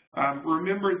volume.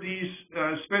 Remember, these,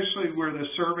 especially where the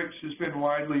cervix has been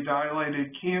widely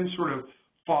dilated, can sort of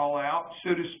fall out,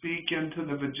 so to speak, into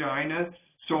the vagina.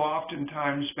 So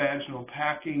oftentimes vaginal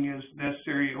packing is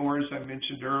necessary, or as I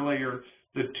mentioned earlier,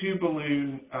 the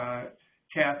 2-balloon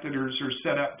catheters are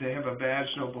set up to have a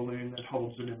vaginal balloon that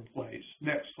holds it in place.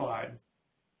 Next slide.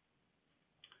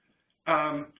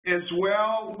 As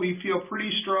well, we feel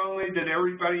pretty strongly that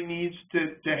everybody needs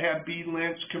to have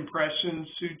B-Lynch compression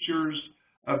sutures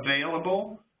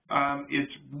available.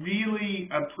 It's really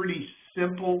a pretty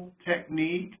simple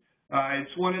technique.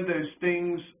 It's one of those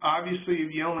things, obviously,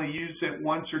 if you only use it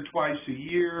once or twice a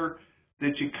year,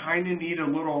 that you kind of need a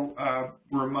little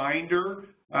reminder.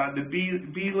 The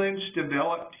B-Lynch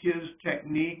developed his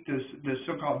technique, the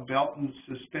so-called belt and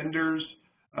suspenders,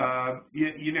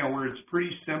 you know, where it's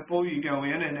pretty simple. You go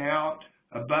in and out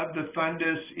above the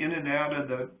fundus, in and out of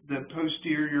the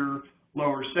posterior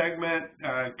lower segment,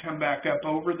 come back up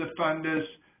over the fundus,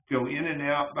 go in and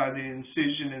out by the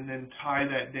incision, and then tie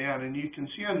that down. And you can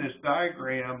see on this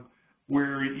diagram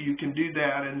where you can do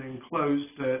that and then close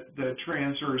the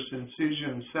transverse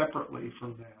incision separately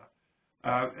from that.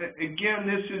 Again,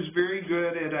 this is very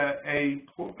good at a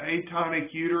atonic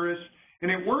uterus, and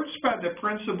it works by the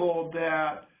principle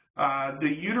that the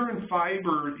uterine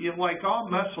fiber, like all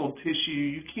muscle tissue,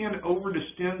 you can't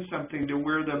over-distend something to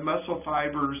where the muscle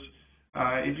fibers,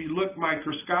 if you look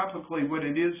microscopically, what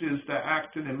it is the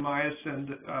actin and myosin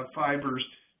fibers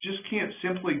just can't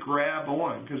simply grab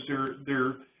on because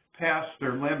they're past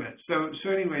their limit. So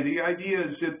anyway, the idea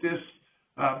is that this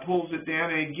pulls it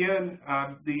down. And again,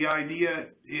 the idea,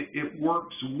 it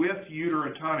works with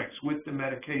uterotonics, with the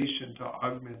medication to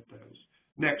augment those.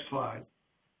 Next slide.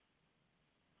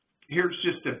 Here's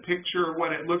just a picture of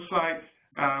what it looks like,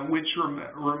 which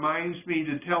reminds me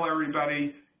to tell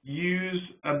everybody, use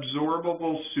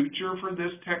absorbable suture for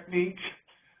this technique.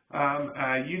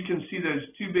 You can see those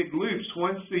 2 big loops.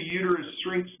 Once the uterus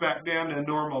shrinks back down to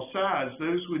normal size,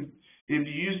 those would, if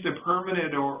you used a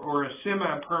permanent or a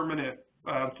semi-permanent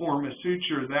form of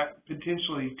suture, that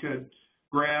potentially could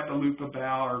grab a loop of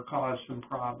bowel or cause some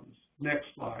problems. Next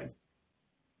slide.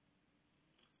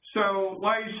 So,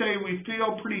 like I say, we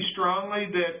feel pretty strongly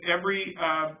that every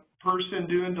person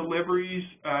doing deliveries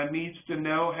needs to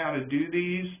know how to do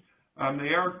these.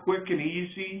 They are quick and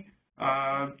easy,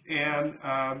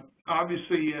 and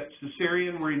obviously at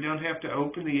cesarean, where you don't have to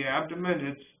open the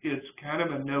abdomen, it's kind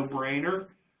of a no-brainer.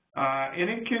 And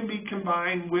it can be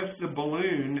combined with the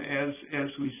balloon, as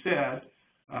we said.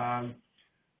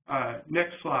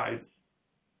 Next slide.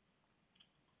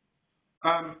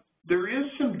 There is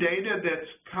some data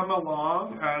that's come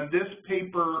along. This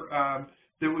paper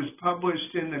that was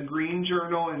published in the Green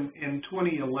Journal in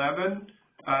 2011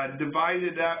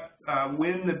 divided up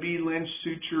when the B-Lynch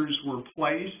sutures were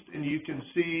placed, and you can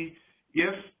see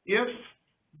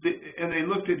and they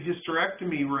looked at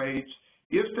hysterectomy rates.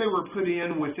 If they were put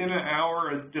in within an hour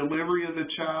of delivery of the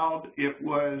child, it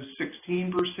was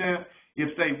 16%.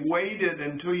 If they waited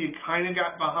until you kind of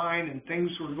got behind and things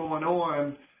were going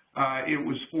on, it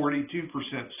was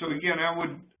 42%. So again, I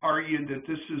would argue that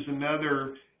this is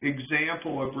another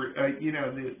example of, you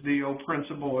know, the old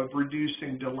principle of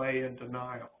reducing delay and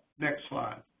denial. Next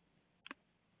slide.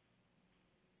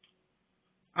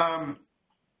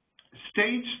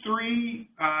 Stage 3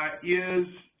 is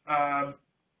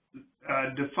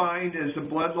defined as a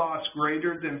blood loss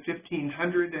greater than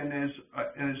 1,500, and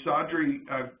as Audrey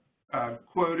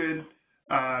quoted,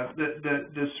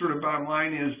 the sort of bottom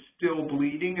line is still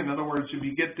bleeding. In other words, if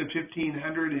you get to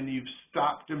 1,500 and you've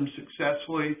stopped them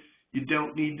successfully, you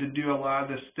don't need to do a lot of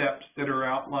the steps that are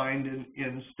outlined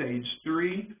in stage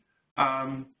 3.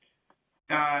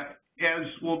 As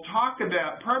we'll talk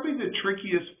about, probably the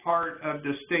trickiest part of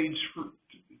the stage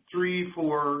 3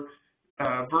 for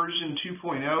version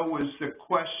 2.0 was the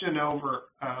question over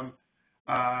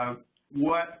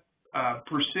what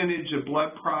percentage of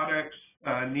blood products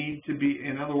need to be,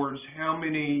 in other words, how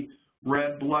many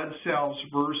red blood cells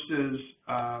versus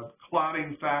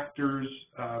clotting factors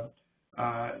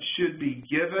should be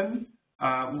given.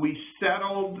 We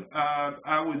settled,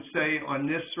 I would say, on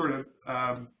this sort of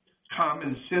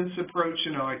common sense approach,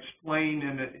 and I'll explain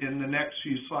in the next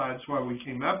few slides why we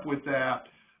came up with that,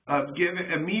 of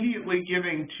immediately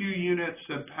giving 2 units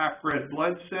of packed red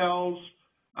blood cells,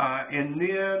 and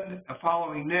then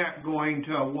following that going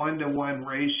to a 1-to-1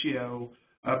 ratio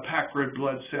of packed red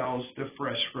blood cells to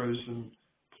fresh frozen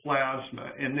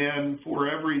plasma. And then for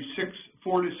every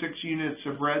 4 to 6 units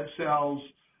of red cells,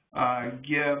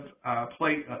 give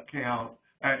platelet count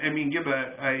give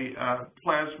a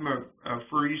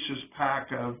plasmapheresis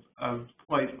pack of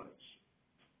platelets.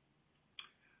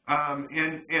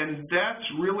 And that's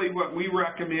really what we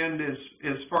recommend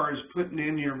as far as putting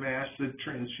in your massive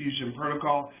transfusion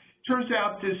protocol. Turns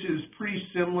out this is pretty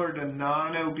similar to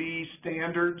non-OB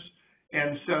standards,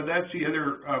 and so that's the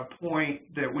other point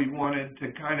that we wanted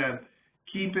to kind of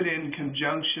keep it in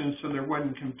conjunction so there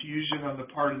wasn't confusion on the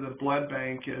part of the blood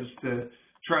bank as to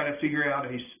try to figure out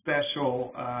a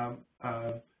special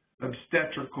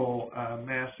obstetrical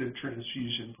massive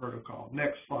transfusion protocol.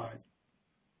 Next slide.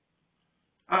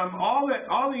 All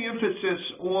the emphasis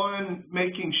on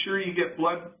making sure you get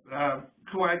blood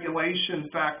coagulation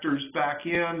factors back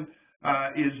in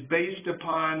is based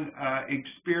upon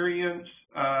experience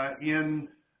in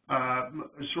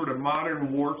sort of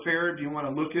modern warfare. Do you want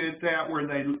to look at it that where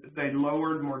they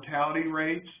lowered mortality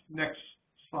rates? Next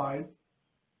slide.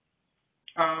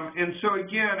 And so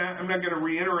again, I'm not going to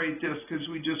reiterate this because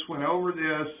we just went over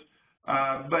this,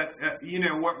 but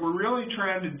what we're really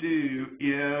trying to do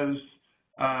is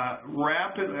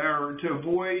to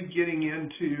avoid getting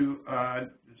into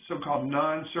so-called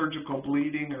non-surgical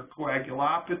bleeding or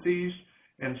coagulopathies,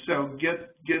 and so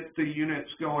get the units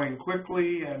going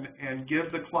quickly and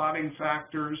give the clotting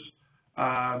factors.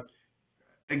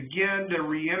 Again, to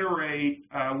reiterate,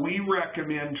 we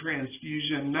recommend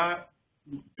transfusion not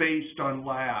based on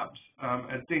labs.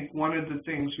 I think one of the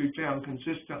things we found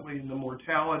consistently in the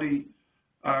mortality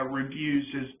reviews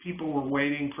is people were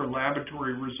waiting for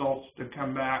laboratory results to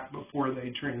come back before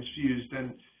they transfused,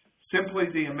 and simply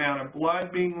the amount of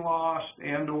blood being lost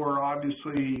and/or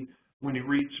obviously when you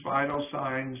reach vital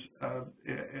signs,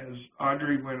 as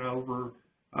Audrey went over,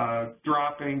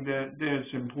 dropping, that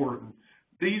is important.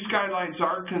 These guidelines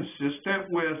are consistent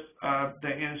with the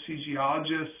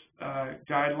anesthesiologist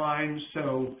guidelines,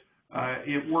 so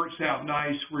it works out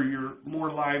nice where you're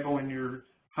more liable in your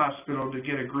hospital to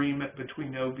get agreement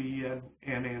between OB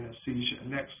and anesthesia.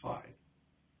 Next slide.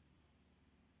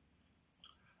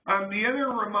 The other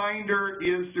reminder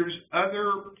is there's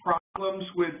other problems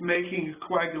with making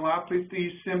coagulopathy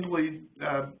simply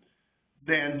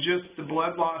than just the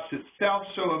blood loss itself.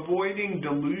 So avoiding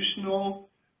delusional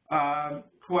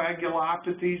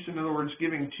coagulopathies, in other words,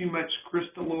 giving too much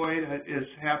crystalloid, as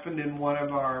happened in one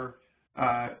of our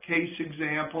case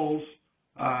examples,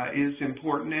 is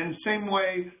important. And same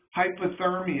way,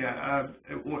 hypothermia.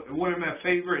 One of my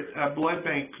favorite blood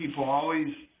bank people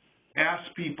always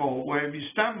ask people, well, if you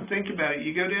stop and think about it,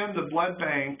 you go down to the blood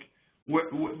bank,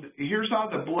 here's all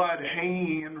the blood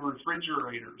hanging in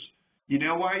refrigerators. You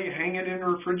know why you hang it in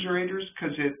refrigerators?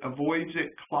 Because it avoids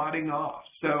it clotting off.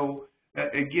 So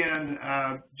again,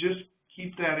 just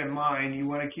keep that in mind. You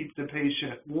want to keep the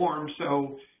patient warm,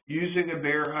 so using a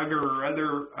bear hugger or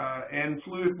other and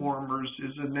fluid warmers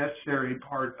is a necessary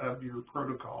part of your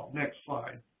protocol. Next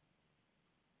slide.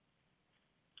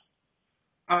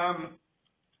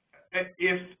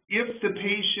 If the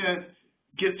patient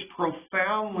gets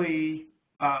profoundly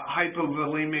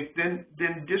hypovolemic,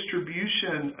 then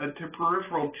distribution to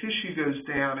peripheral tissue goes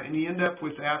down, and you end up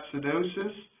with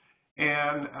acidosis.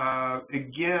 And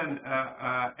again,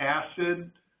 acid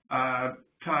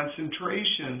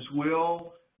concentrations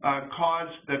will cause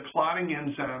the clotting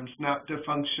enzymes not to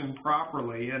function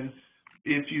properly. And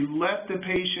if you let the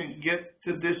patient get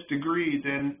to this degree,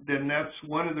 then that's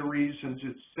one of the reasons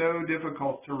it's so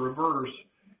difficult to reverse.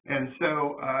 And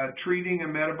so treating a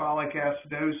metabolic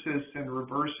acidosis and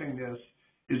reversing this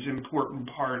is an important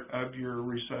part of your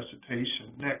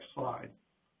resuscitation. Next slide.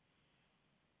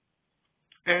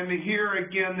 And here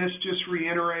again, this just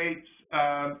reiterates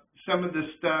some of the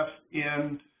stuff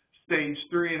in stage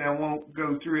 3, and I won't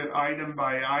go through it item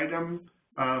by item,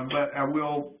 but I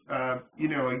will,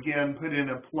 again, put in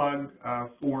a plug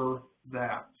for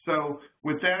that. So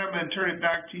with that, I'm going to turn it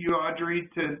back to you, Audrey,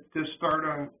 to start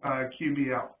on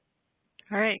QBL.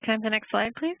 All right, can I have the next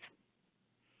slide, please?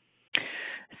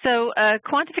 So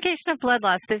quantification of blood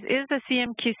loss, this is a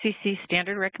CMQCC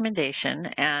standard recommendation,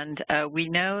 and we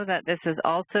know that this is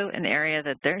also an area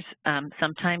that there's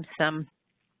sometimes some,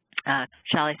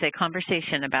 shall I say,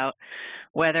 conversation about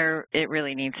whether it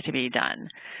really needs to be done.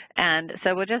 And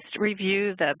so we'll just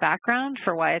review the background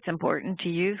for why it's important to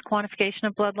use quantification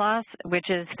of blood loss, which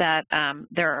is that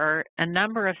there are a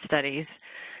number of studies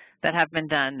that have been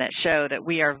done that show that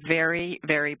we are very,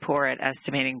 very poor at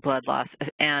estimating blood loss.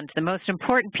 And the most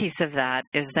important piece of that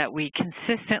is that we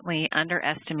consistently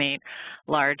underestimate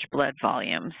large blood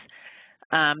volumes.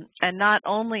 And not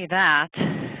only that,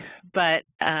 but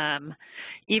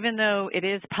even though it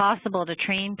is possible to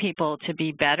train people to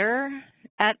be better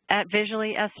at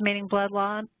visually estimating blood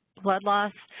blood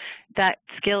loss, that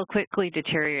skill quickly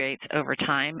deteriorates over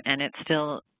time, and it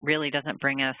still really doesn't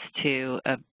bring us to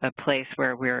a place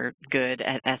where we're good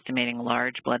at estimating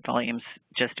large blood volumes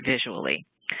just visually.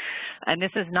 And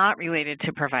this is not related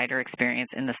to provider experience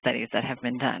in the studies that have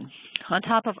been done. On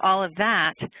top of all of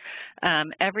that,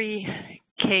 every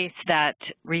case that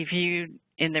reviewed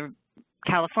in the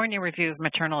California review of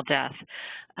maternal death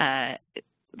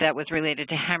that was related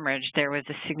to hemorrhage, there was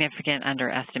a significant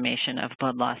underestimation of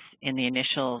blood loss in the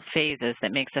initial phases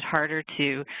that makes it harder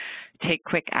to take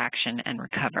quick action and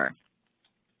recover.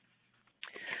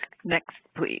 Next,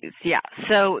 please. Yeah,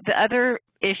 so the other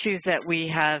issues that we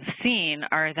have seen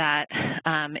are that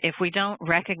if we don't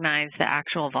recognize the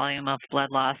actual volume of blood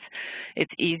loss,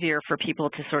 it's easier for people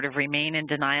to sort of remain in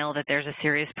denial that there's a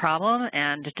serious problem,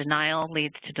 and denial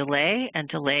leads to delay, and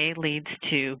delay leads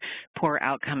to poor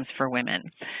outcomes for women.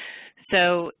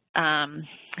 So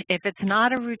if it's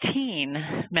not a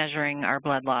routine measuring our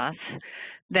blood loss,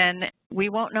 then we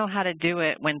won't know how to do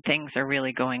it when things are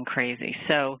really going crazy.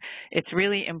 So it's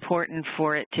really important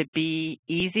for it to be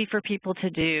easy for people to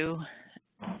do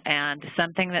and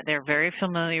something that they're very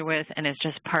familiar with and is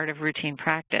just part of routine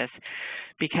practice,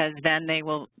 because then they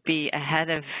will be ahead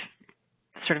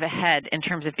in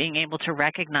terms of being able to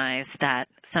recognize that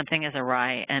something is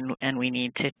awry and we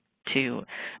need to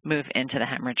move into the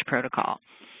hemorrhage protocol.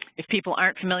 If people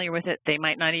aren't familiar with it, they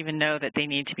might not even know that they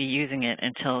need to be using it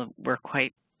until we're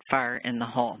quite far in the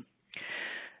hole.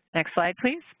 Next slide,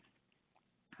 please.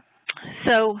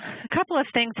 So a couple of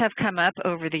things have come up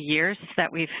over the years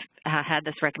that we've had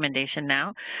this recommendation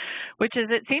now, which is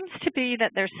it seems to be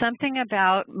that there's something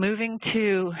about moving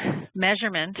to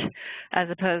measurement as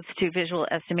opposed to visual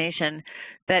estimation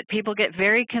that people get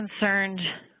very concerned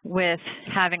with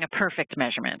having a perfect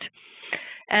measurement.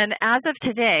 And as of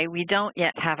today, we don't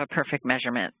yet have a perfect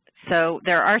measurement. So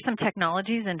there are some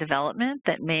technologies in development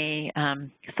that may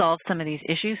solve some of these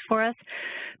issues for us.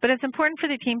 But it's important for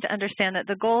the team to understand that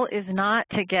the goal is not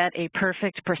to get a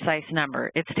perfect, precise number.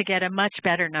 It's to get a much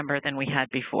better number than we had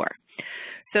before.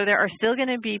 So there are still going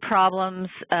to be problems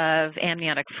of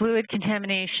amniotic fluid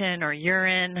contamination or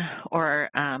urine or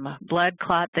blood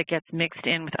clot that gets mixed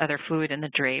in with other fluid in the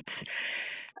drapes.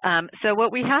 So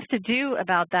what we have to do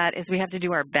about that is we have to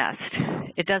do our best.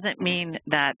 It doesn't mean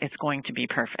that it's going to be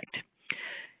perfect.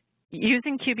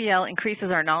 Using QBL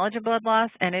increases our knowledge of blood loss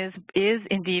and is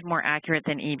indeed more accurate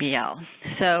than EBL.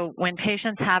 So when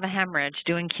patients have a hemorrhage,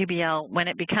 doing QBL, when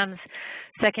it becomes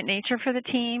second nature for the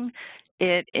team,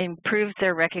 it improves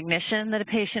their recognition that a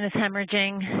patient is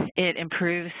hemorrhaging. It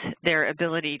improves their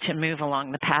ability to move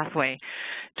along the pathway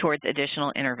towards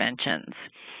additional interventions.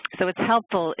 So it's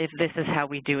helpful if this is how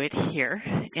we do it here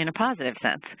in a positive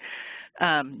sense,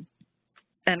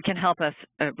 and can help us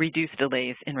reduce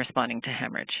delays in responding to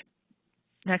hemorrhage.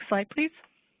 Next slide, please.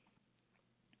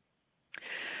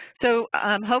 So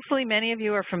hopefully many of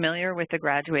you are familiar with the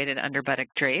graduated under-buttock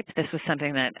drape. This was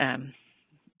something that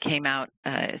came out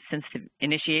since the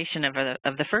initiation of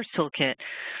the first toolkit,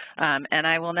 and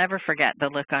I will never forget the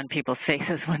look on people's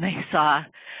faces when they saw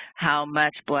how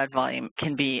much blood volume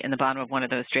can be in the bottom of one of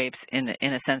those drapes in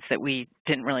a sense that we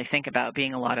didn't really think about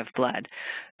being a lot of blood,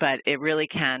 but it really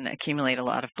can accumulate a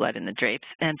lot of blood in the drapes.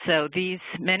 And so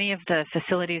many of the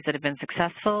facilities that have been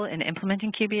successful in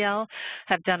implementing QBL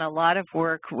have done a lot of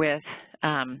work with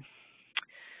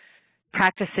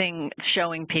practicing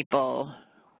showing people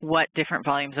what different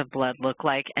volumes of blood look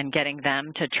like and getting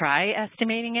them to try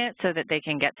estimating it so that they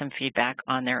can get some feedback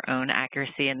on their own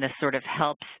accuracy. And this sort of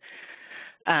helps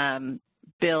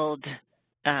build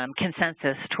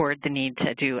consensus toward the need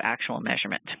to do actual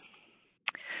measurement.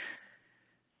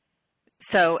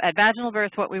 So at vaginal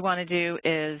birth, what we want to do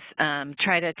is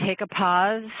try to take a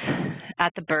pause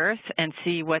at the birth and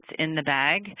see what's in the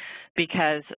bag,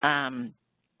 because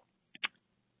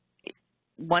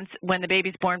when the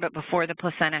baby's born but before the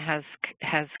placenta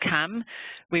has come,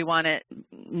 we want to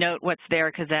note what's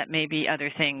there because that may be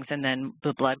other things, and then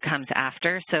the blood comes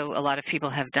after. So a lot of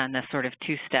people have done this sort of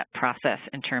two-step process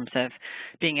in terms of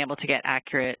being able to get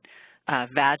accurate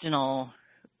vaginal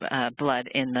blood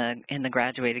in the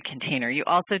graduated container. You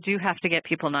also do have to get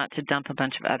people not to dump a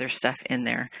bunch of other stuff in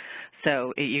there.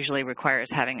 So it usually requires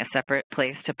having a separate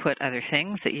place to put other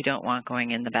things that you don't want going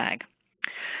in the bag.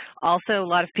 Also, a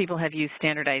lot of people have used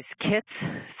standardized kits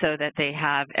so that they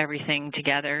have everything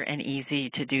together and easy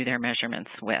to do their measurements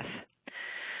with.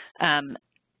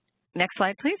 Next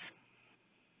slide, please.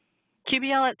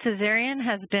 QBL at cesarean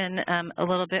has been a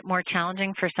little bit more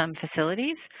challenging for some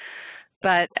facilities,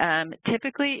 but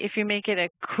typically if you make it a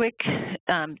quick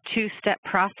two-step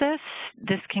process,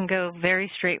 this can go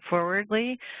very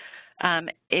straightforwardly.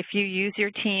 If you use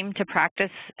your team to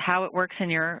practice how it works in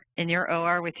your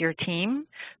OR with your team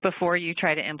before you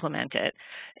try to implement it.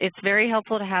 It's very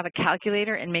helpful to have a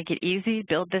calculator and make it easy.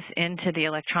 Build this into the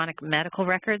electronic medical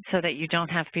record so that you don't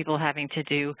have people having to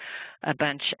do a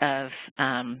bunch of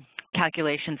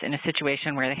calculations in a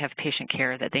situation where they have patient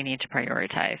care that they need to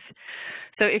prioritize.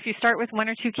 So if you start with 1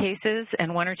 or 2 cases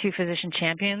and 1 or 2 physician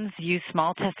champions, use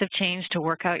small tests of change to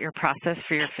work out your process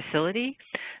for your facility.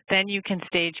 Then you can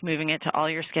stage moving it to all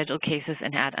your scheduled cases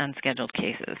and add unscheduled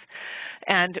cases.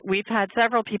 And we've had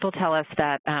several people tell us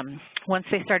that once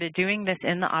they started doing this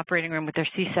in the operating room with their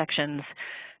C-sections,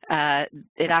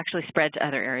 it actually spread to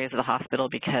other areas of the hospital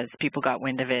because people got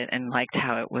wind of it and liked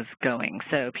how it was going.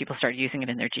 So people started using it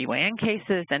in their GYN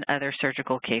cases and other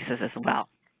surgical cases as well.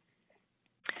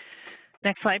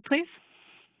 Next slide, please.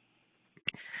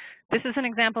 This is an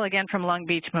example, again, from Long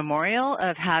Beach Memorial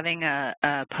of having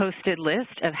a posted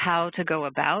list of how to go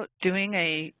about doing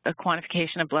a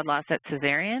quantification of blood loss at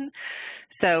cesarean.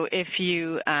 So if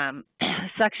you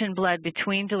suction blood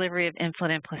between delivery of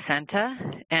infant and placenta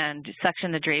and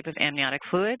suction the drape of amniotic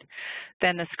fluid,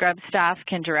 then the scrub staff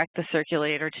can direct the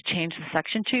circulator to change the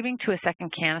suction tubing to a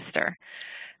second canister.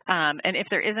 And if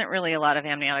there isn't really a lot of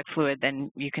amniotic fluid,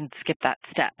 then you can skip that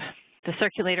step. The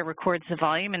circulator records the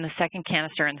volume in the second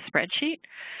canister in the spreadsheet.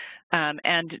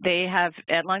 And they have,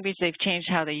 at Long Beach, they've changed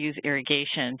how they use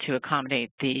irrigation to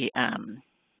accommodate the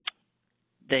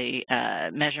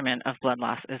measurement of blood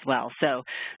loss as well. So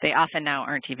they often now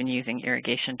aren't even using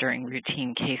irrigation during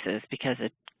routine cases because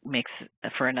it makes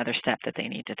for another step that they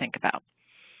need to think about.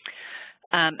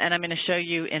 And I'm going to show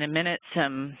you in a minute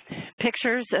some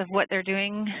pictures of what they're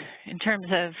doing in terms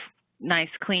of nice,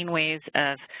 clean ways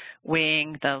of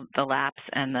weighing the laps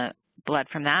and the blood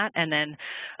from that. And then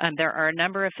there are a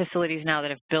number of facilities now that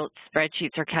have built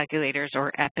spreadsheets or calculators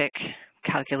or EPIC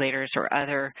calculators or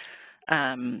other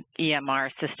EMR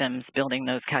systems, building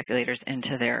those calculators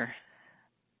into their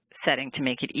setting to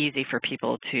make it easy for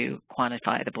people to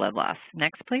quantify the blood loss.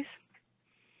 Next, please.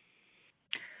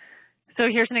 So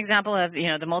here's an example of,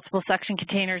 the multiple suction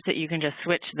containers that you can just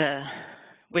switch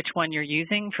which one you're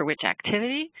using for which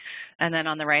activity. And then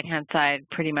on the right-hand side,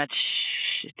 pretty much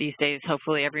these days,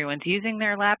 hopefully everyone's using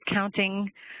their lap counting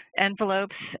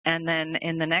envelopes. And then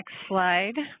in the next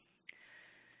slide,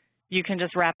 you can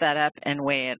just wrap that up and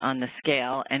weigh it on the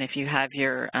scale. And if you have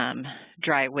your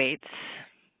dry weights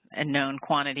and known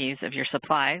quantities of your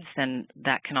supplies, then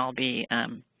that can all be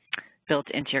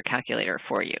built into your calculator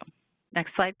for you.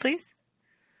 Next slide, please.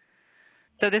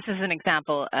 So this is an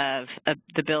example of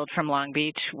the build from Long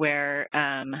Beach where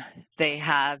they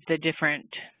have the different,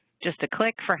 just a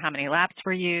click for how many laps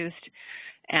were used,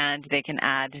 and they can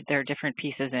add their different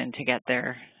pieces in to get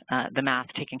their the math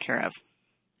taken care of.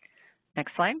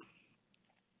 Next slide.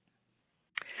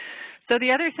 So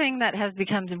the other thing that has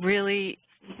become really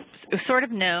sort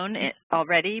of known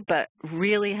already, but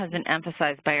really has been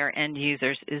emphasized by our end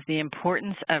users is the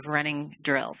importance of running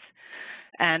drills.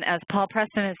 And as Paul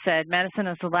Preston has said, medicine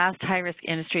is the last high-risk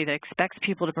industry that expects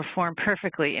people to perform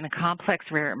perfectly in complex,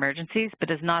 rare emergencies, but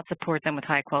does not support them with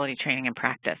high-quality training and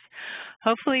practice.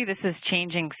 Hopefully this is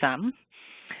changing some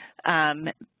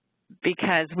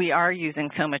because we are using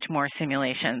so much more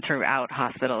simulation throughout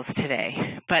hospitals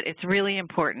today. But it's really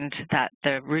important that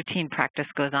the routine practice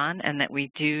goes on and that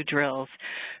we do drills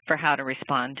for how to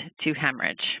respond to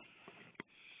hemorrhage.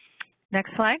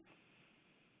 Next slide.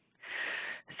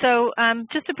 So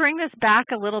just to bring this back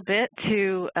a little bit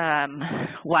to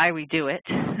why we do it,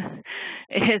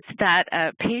 is that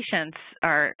patients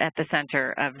are at the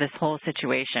center of this whole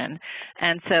situation.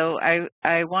 And so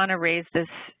I want to raise this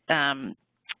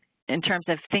in terms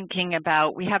of thinking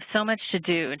about, we have so much to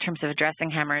do in terms of addressing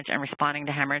hemorrhage and responding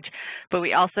to hemorrhage, but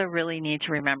we also really need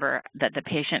to remember that the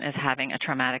patient is having a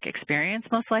traumatic experience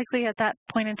most likely at that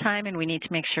point in time, and we need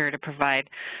to make sure to provide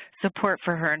support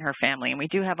for her and her family. And we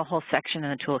do have a whole section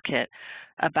in the toolkit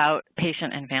about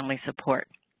patient and family support.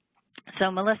 So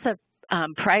Melissa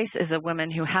Price is a woman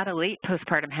who had a late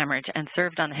postpartum hemorrhage and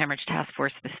served on the hemorrhage task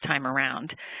force this time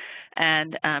around,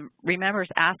 and remembers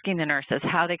asking the nurses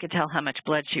how they could tell how much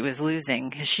blood she was losing,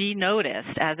 because she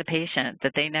noticed as a patient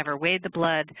that they never weighed the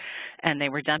blood and they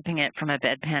were dumping it from a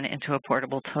bedpan into a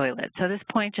portable toilet. So this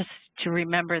point, just to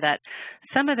remember that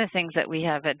some of the things that we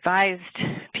have advised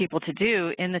people to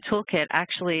do in the toolkit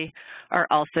actually are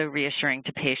also reassuring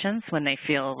to patients when they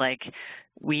feel like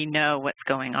we know what's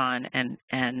going on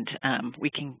and we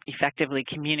can effectively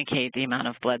communicate the amount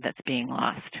of blood that's being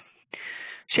lost.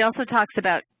 She also talks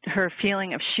about her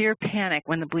feeling of sheer panic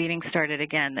when the bleeding started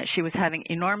again, that she was having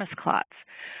enormous clots.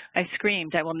 I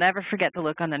screamed. I will never forget the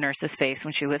look on the nurse's face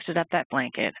when she lifted up that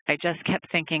blanket. I just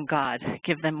kept thinking, God,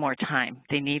 give them more time.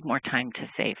 They need more time to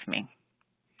save me.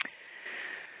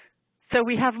 So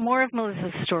we have more of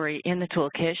Melissa's story in the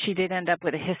toolkit. She did end up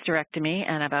with a hysterectomy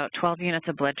and about 12 units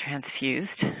of blood transfused.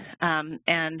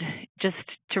 And just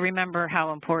to remember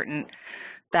how important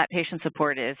that patient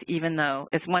support is, even though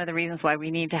it's one of the reasons why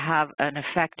we need to have an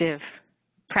effective,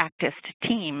 practiced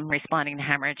team responding to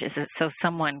hemorrhage, is so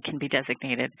someone can be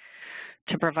designated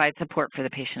to provide support for the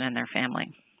patient and their family.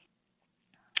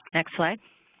 Next slide.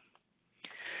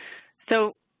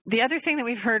 So the other thing that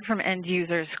we've heard from end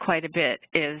users quite a bit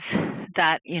is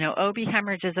that, OB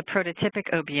hemorrhage is a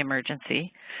prototypic OB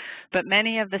emergency, but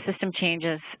many of the system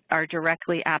changes are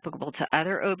directly applicable to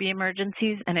other OB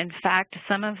emergencies, and in fact,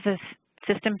 some of the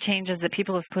system changes that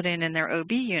people have put in their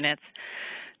OB units,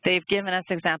 they've given us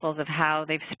examples of how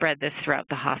they've spread this throughout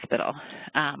the hospital.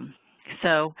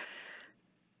 So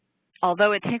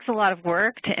although it takes a lot of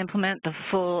work to implement the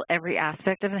full every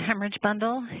aspect of the hemorrhage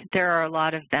bundle, there are a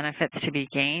lot of benefits to be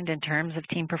gained in terms of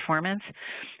team performance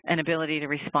and ability to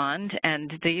respond,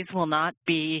 and these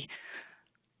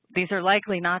are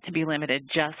likely not to be limited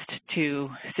just to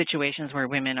situations where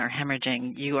women are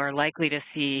hemorrhaging. You are likely to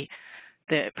see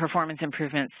the performance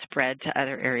improvements spread to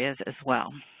other areas as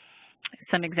well.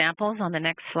 Some examples on the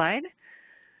next slide.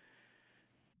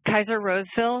 Kaiser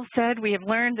Roseville said, we have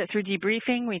learned that through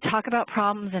debriefing, we talk about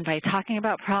problems, and by talking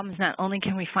about problems, not only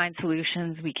can we find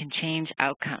solutions, we can change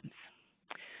outcomes.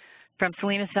 From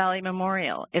Salinas Valley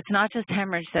Memorial, it's not just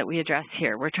hemorrhage that we address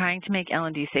here. We're trying to make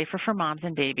L&D safer for moms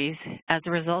and babies. As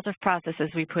a result of processes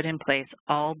we put in place,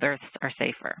 all births are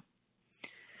safer.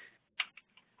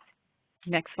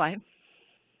 Next slide.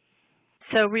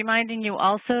 So reminding you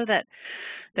also that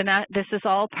this is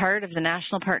all part of the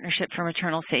National Partnership for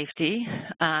Maternal Safety,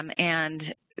 and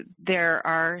there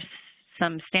are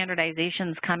some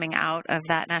standardizations coming out of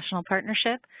that national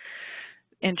partnership.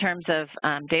 In terms of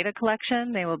data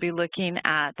collection, they will be looking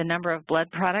at the number of blood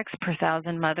products per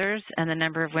 1,000 mothers and the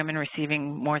number of women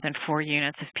receiving more than 4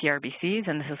 units of PRBCs,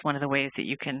 and this is one of the ways that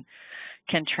you can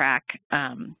track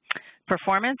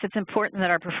performance. It's important that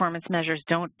our performance measures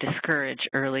don't discourage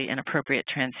early and appropriate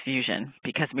transfusion,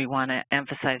 because we want to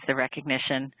emphasize the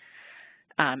recognition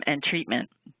and treatment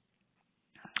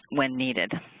when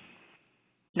needed.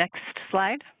 Next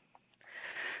slide.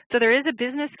 So there is a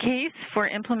business case for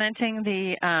implementing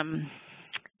the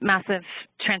massive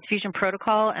transfusion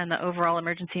protocol and the overall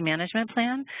emergency management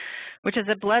plan, which is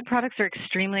that blood products are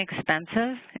extremely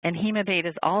expensive, and Hemabate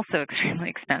is also extremely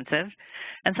expensive,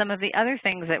 and some of the other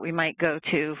things that we might go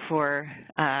to for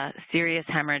serious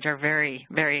hemorrhage are very,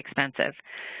 very expensive.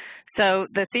 So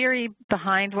the theory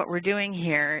behind what we're doing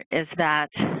here is that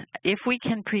if we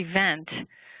can prevent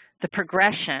the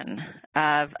progression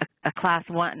of a class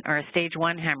 1 or a stage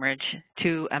 1 hemorrhage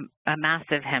to a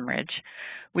massive hemorrhage,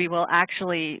 we will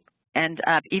actually end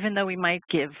up, even though we might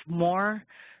give more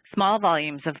small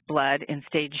volumes of blood in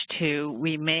stage 2,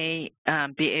 we may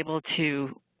be able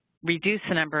to reduce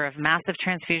the number of massive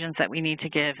transfusions that we need to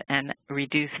give and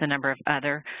reduce the number of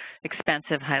other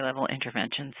expensive high-level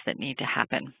interventions that need to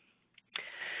happen.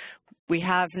 We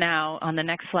have now, on the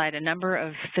next slide, a number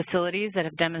of facilities that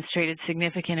have demonstrated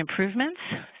significant improvements.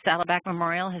 Saddleback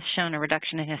Memorial has shown a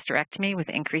reduction in hysterectomy with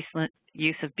increased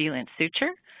use of B-lint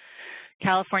suture.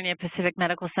 California Pacific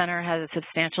Medical Center has a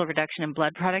substantial reduction in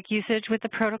blood product usage with the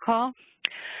protocol.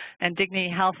 And Dignity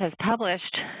Health has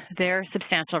published their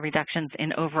substantial reductions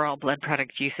in overall blood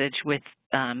product usage with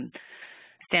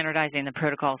standardizing the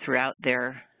protocol throughout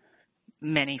their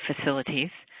many facilities.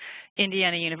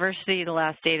 Indiana University, the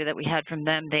last data that we had from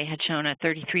them, they had shown a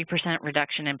 33%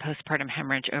 reduction in postpartum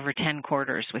hemorrhage over 10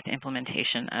 quarters with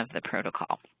implementation of the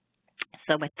protocol.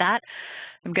 So with that,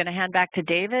 I'm going to hand back to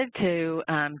David to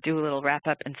do a little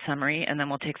wrap-up and summary, and then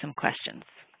we'll take some questions.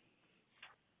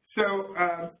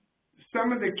 So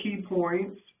some of the key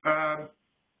points,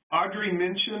 Audrey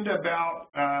mentioned about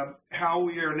how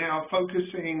we are now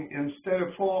focusing, instead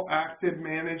of full active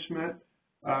management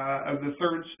of the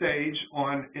 3rd stage,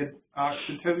 on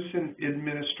oxytocin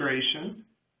administration.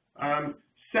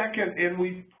 Second, and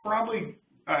we probably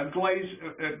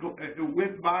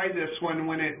went by this one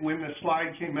when the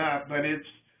slide came up, but it's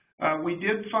we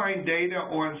did find data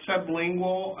on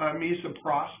sublingual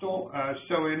misoprostol.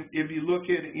 So if you look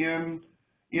at in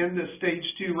the stage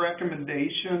 2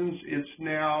 recommendations, it's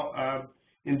now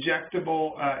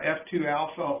injectable F2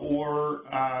 alpha or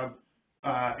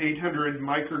 800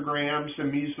 micrograms of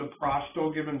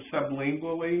misoprostol given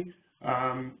sublingually.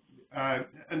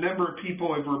 a number of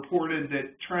people have reported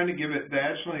that trying to give it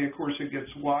vaginally, of course, it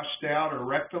gets washed out, or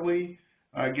rectally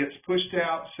gets pushed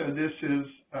out. So this is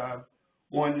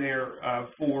one there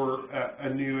for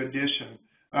a new addition.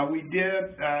 We did,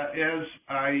 as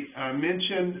I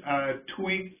mentioned,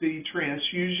 tweak the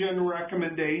transfusion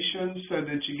recommendations so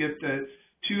that you get the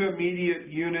 2 immediate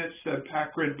units of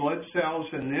packed red blood cells,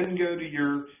 and then go to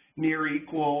your near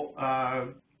equal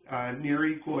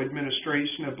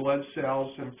administration of blood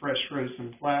cells and fresh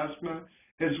frozen plasma,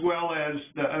 as well as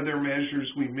the other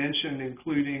measures we mentioned,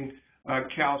 including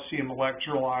calcium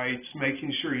electrolytes,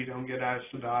 making sure you don't get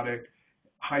acidotic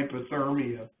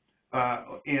hypothermia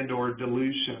and or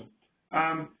dilution.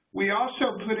 We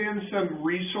also put in some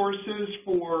resources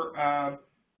for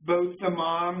both the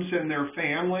moms and their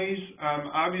families.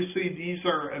 Obviously, these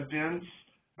are events,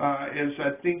 as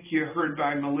I think you heard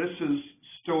by Melissa's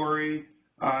story,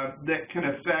 that can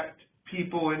affect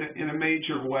people in a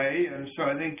major way, and so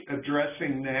I think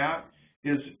addressing that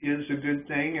is a good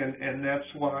thing, and that's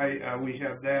why we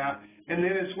have that. And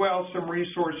then as well, some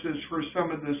resources for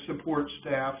some of the support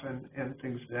staff and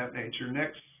things of that nature.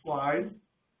 Next slide.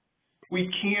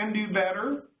 We can do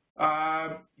better.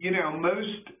 You know,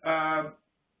 most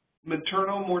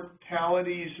maternal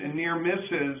mortalities and near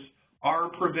misses are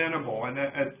preventable. And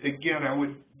again, I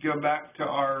would go back to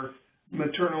our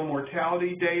maternal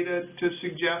mortality data to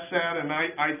suggest that. And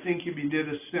I think if you did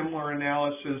a similar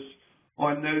analysis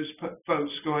on those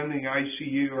folks going in the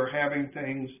ICU or having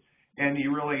things, and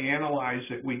you really analyze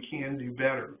it, we can do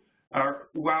better.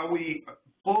 While we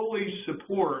fully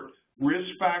support risk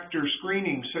factor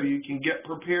screening so you can get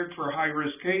prepared for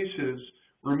high-risk cases,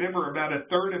 remember about a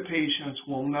third of patients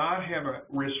will not have a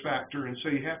risk factor, and so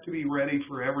you have to be ready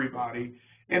for everybody.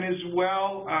 And as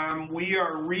well, we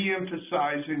are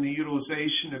re-emphasizing the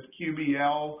utilization of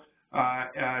QBL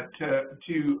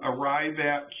to arrive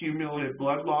at cumulative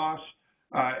blood loss.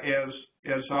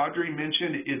 As Audrey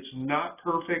mentioned, it's not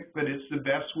perfect, but it's the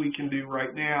best we can do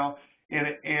right now.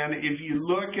 And if you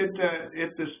look at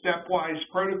the stepwise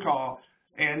protocol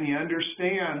and you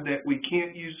understand that we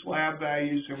can't use lab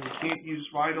values and we can't use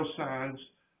vital signs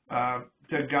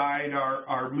to guide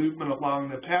our movement along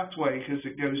the pathway because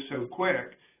it goes so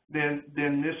quick, then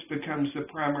this becomes the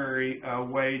primary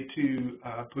way to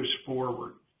push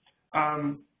forward.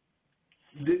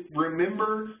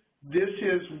 Remember, this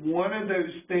is one of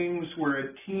those things where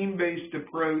a team-based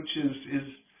approach is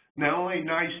not only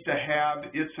nice to have,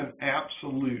 it's an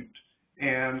absolute.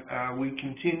 And we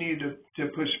continue to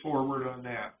push forward on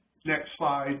that. Next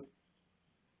slide.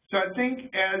 So I think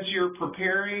as you're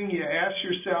preparing, you ask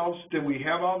yourselves, do we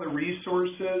have all the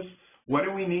resources? What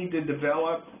do we need to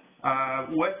develop?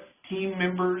 What team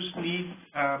members need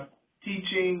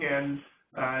teaching and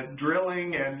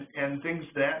drilling and things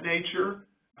of that nature?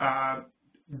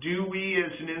 Do we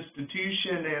as an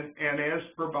institution and as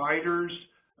providers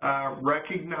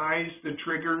recognize the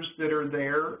triggers that are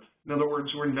there? In other words,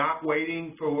 we're not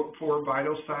waiting for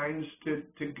vital signs to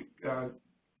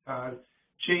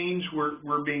change.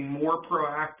 We're being more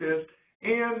proactive.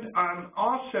 And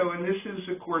also, and this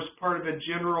is, of course, part of a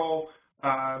general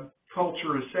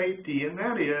culture of safety, and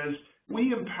that is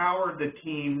we empower the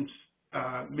team's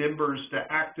members to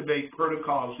activate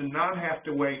protocols and not have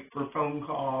to wait for phone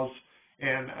calls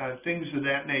and things of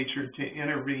that nature to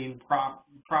intervene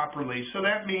properly. So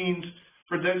that means,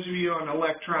 for those of you on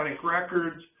electronic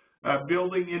records,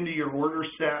 building into your order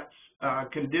sets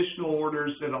conditional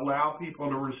orders that allow people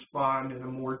to respond in a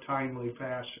more timely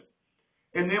fashion.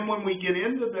 And then when we get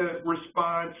into the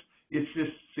response, it's this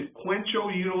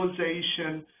sequential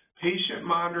utilization, patient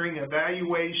monitoring,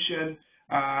 evaluation,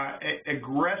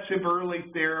 aggressive early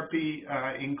therapy,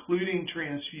 including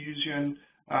transfusion,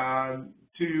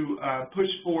 to push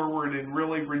forward and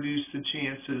really reduce the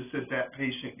chances that that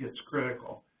patient gets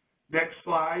critical. Next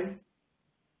slide.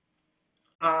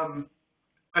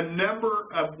 A number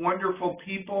of wonderful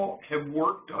people have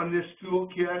worked on this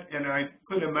toolkit, and I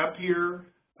put them up here.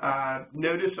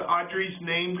 Notice Audrey's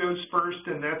name goes first,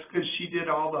 and that's because she did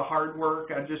all the hard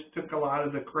work. I just took a lot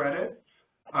of the credit.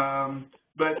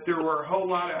 But there were a whole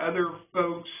lot of other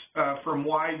folks from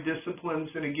wide disciplines,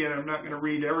 and again, I'm not going to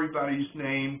read everybody's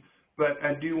name, but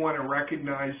I do want to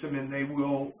recognize them, and they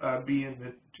will be in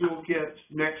the toolkits.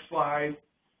 Next slide.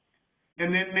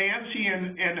 And then Nancy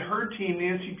and her team,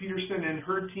 Nancy Peterson and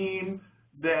her team,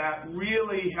 that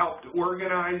really helped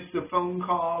organize the phone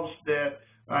calls, that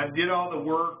did all the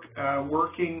work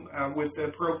working with the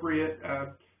appropriate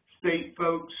state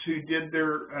folks who did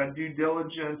their due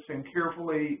diligence and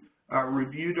carefully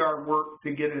reviewed our work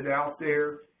to get it out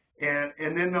there.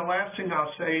 And then the last thing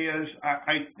I'll say is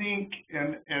I think,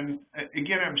 and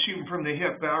again, I'm shooting from the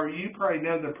hip, Valerie, you probably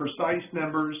know the precise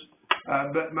numbers,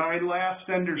 but my last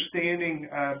understanding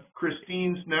of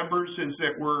Christine's numbers is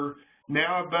that we're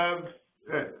now above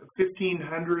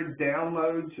 1,500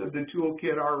 downloads of the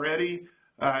toolkit already.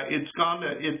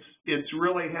 It's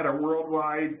really had a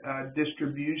worldwide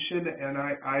distribution, and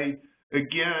I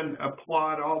again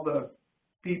applaud all the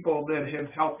people that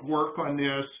have helped work on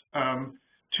this.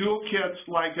 Toolkits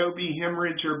like OB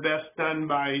hemorrhage are best done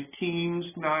by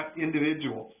teams, not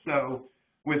individuals. So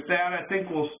with that, I think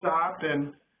we'll stop,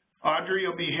 and Audrey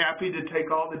will be happy to take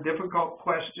all the difficult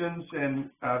questions, and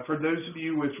for those of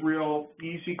you with real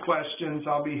easy questions,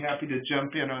 I'll be happy to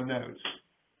jump in on those.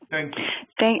 Thank you.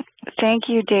 Thank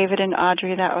you, David and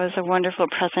Audrey. That was a wonderful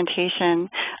presentation.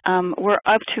 We're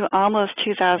up to almost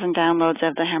 2,000 downloads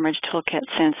of the Hemorrhage Toolkit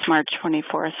since March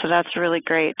 24th, so that's really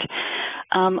great.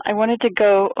 I wanted to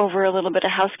go over a little bit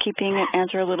of housekeeping and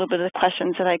answer a little bit of the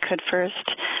questions that I could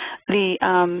first. The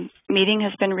meeting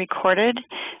has been recorded,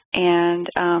 and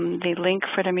the link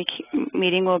for the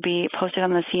meeting will be posted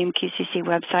on the CMQCC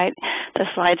website. The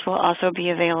slides will also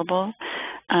be available.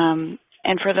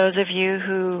 And for those of you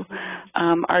who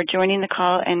are joining the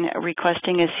call and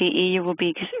requesting a CE, you will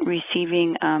be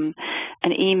receiving an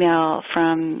email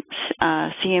from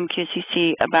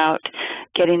CMQCC about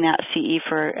getting that CE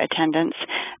for attendance.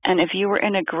 And if you were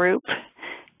in a group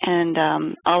and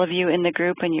all of you in the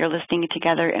group and you're listening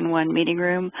together in one meeting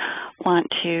room want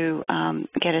to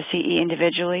get a CE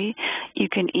individually, you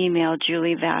can email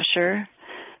Julie Vasher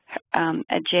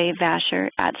at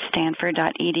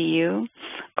jvasher@stanford.edu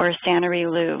or Sannery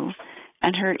Lou,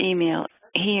 and her email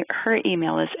is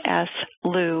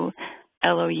slou,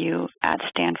 L-O-U,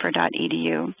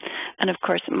 @stanford.edu. And of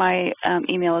course, my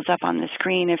email is up on the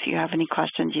screen. If you have any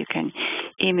questions, you can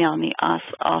email me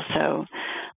also.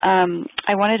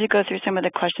 I wanted to go through some of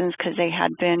the questions because they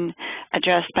had been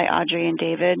addressed by Audrey and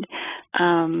David.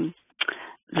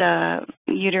 The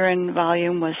uterine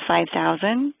volume was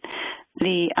 5,000.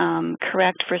 The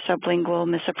correct for sublingual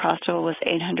misoprostol was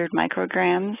 800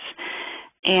 micrograms.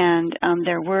 And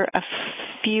there were a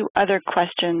few other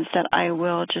questions that I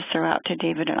will just throw out to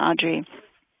David and Audrey.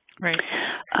 Right.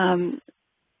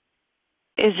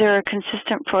 Is there a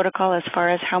consistent protocol as far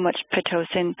as how much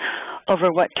Pitocin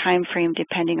over what time frame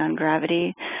depending on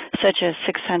gravity, such as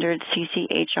 600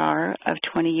 cchr of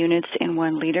 20 units in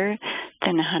 1 liter,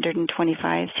 then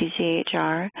 125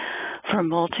 cchr for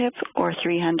multip, or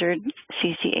 300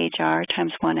 cchr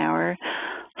times 1 hour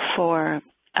for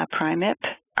a primip?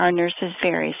 Our nurses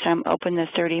vary. Some open the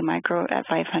 30 micro at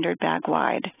 500 bag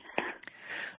wide.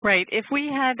 Right. If we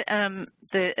had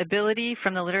the ability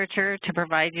from the literature to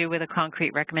provide you with a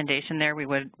concrete recommendation there, we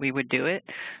would do it.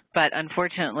 But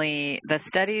unfortunately, the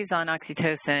studies on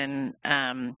oxytocin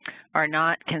are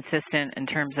not consistent in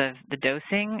terms of the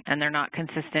dosing, and they're not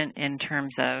consistent in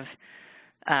terms of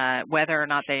whether or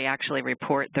not they actually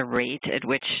report the rate at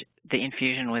which the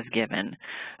infusion was given.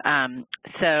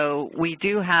 So we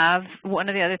do have, one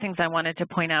of the other things I wanted to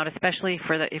point out, especially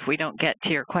for if we don't get to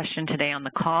your question today on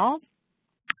the call,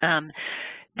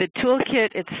 the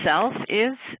toolkit itself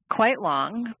is quite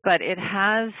long, but it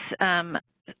has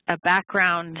a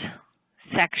background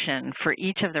section for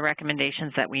each of the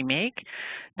recommendations that we make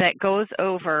that goes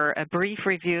over a brief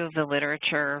review of the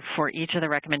literature for each of the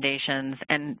recommendations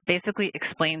and basically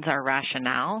explains our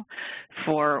rationale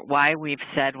for why we've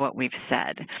said what we've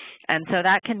said. And so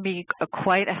that can be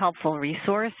quite a helpful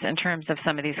resource in terms of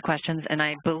some of these questions. And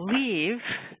I believe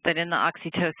that in the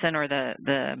oxytocin or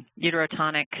the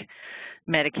uterotonic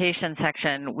medication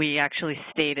section, we actually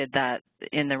stated that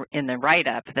in the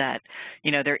write-up that,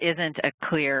 you know, there isn't a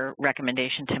clear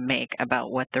recommendation to make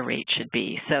about what the rate should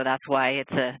be. So that's why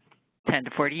it's a 10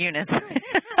 to 40 units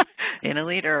in a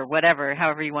liter or whatever,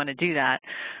 however you want to do that.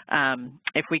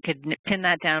 If we could pin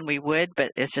that down, we would,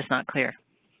 but it's just not clear.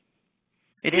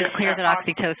 It is clear that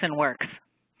oxytocin works.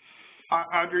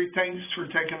 Audrey, thanks for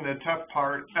taking the tough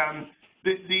part.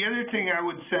 The other thing I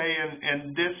would say,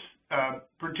 and this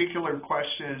particular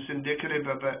question is indicative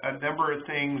of a number of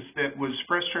things that was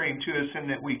frustrating to us in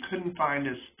that we couldn't find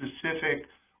a specific,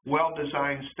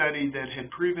 well-designed study that had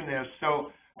proven this.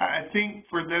 So I think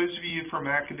for those of you from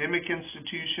academic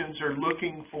institutions are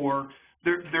looking for,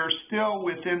 there's still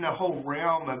within the whole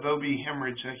realm of OB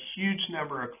hemorrhage a huge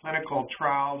number of clinical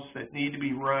trials that need to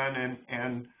be run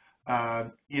and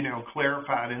you know,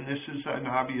 clarified, and this is an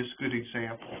obvious good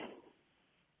example.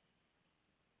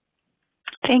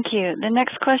 Thank you. The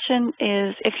next question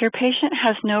is, if your patient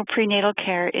has no prenatal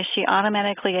care, is she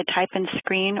automatically a type and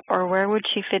screen, or where would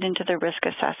she fit into the risk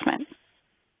assessment?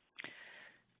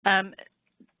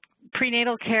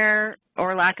 prenatal care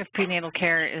or lack of prenatal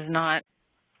care is not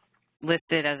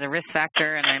listed as a risk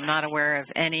factor, and I'm not aware of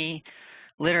any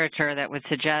literature that would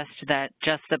suggest that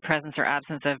just the presence or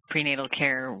absence of prenatal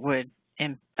care would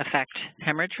affect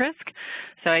hemorrhage risk.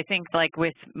 So I think, like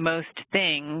with most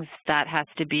things, that has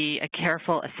to be a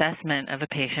careful assessment of a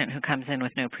patient who comes in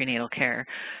with no prenatal care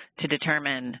to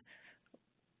determine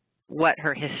what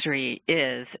her history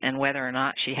is and whether or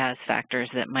not she has factors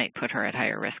that might put her at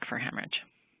higher risk for hemorrhage.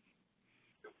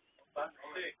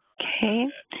 Okay.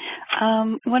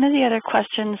 One of the other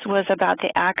questions was about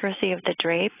the accuracy of the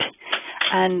drape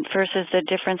and versus the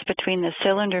difference between the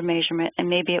cylinder measurement, and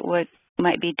maybe it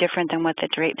might be different than what the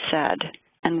drape said,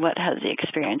 and what has the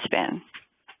experience been?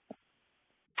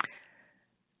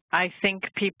 I think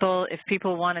if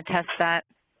people want to test that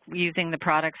using the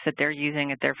products that they're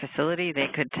using at their facility, they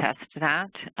could test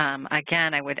that.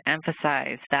 Again, I would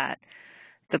emphasize that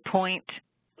the point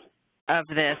of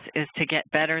this is to get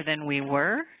better than we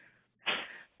were,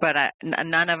 but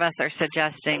none of us are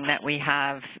suggesting that we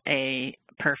have a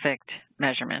perfect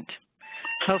measurement.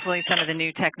 Hopefully some of the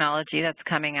new technology that's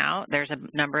coming out, there's a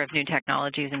number of new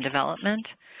technologies in development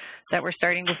that we're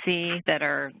starting to see that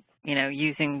are,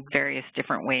 using various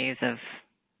different ways of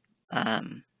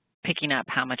picking up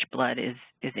how much blood is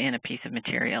in a piece of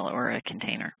material or a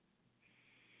container.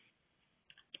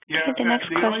 Yeah,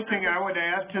 the only thing I would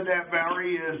add to that,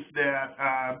 Valerie, is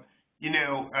that,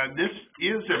 this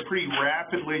is a pretty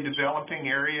rapidly developing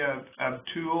area of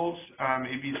tools.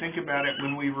 If you think about it,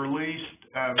 when we released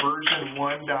version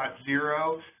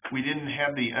 1.0, we didn't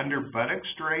have the under buttocks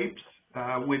drapes,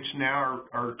 which now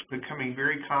are becoming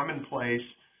very commonplace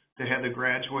to have the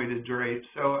graduated drapes.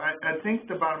 So I think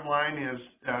the bottom line is,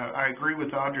 I agree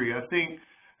with Audrey. I think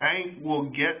we'll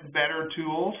get better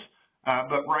tools,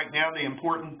 but right now the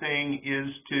important thing is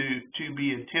to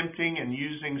be attempting and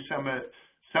using some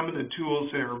of the tools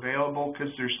that are available,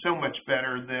 because they're so much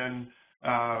better than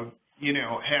how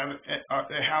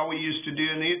we used to do.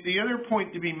 And the other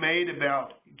point to be made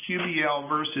about QBL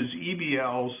versus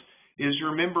EBLs is,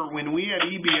 remember, when we had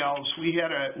EBLs, we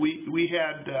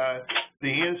had the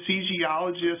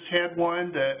anesthesiologist had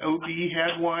one, the OB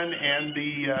had one, and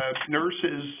the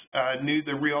nurses knew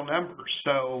the real numbers.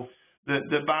 So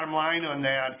the bottom line on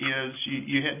that is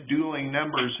you had dueling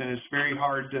numbers, and it's very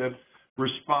hard to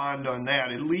respond on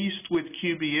that. At least with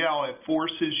QBL, it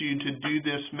forces you to do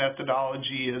this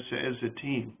methodology as a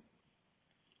team.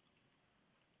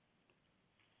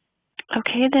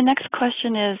 Okay, the next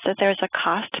question is that there's a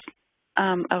cost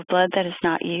of blood that is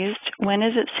not used. When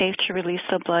is it safe to release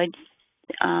the blood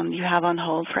you have on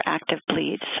hold for active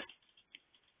bleeds?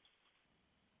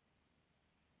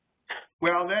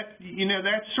 Well, that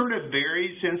sort of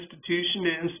varies institution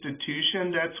to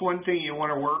institution. That's one thing you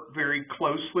want to work very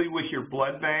closely with your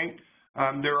blood bank.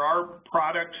 There are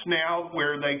products now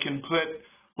where they can put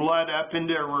blood up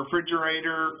into a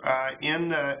refrigerator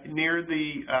near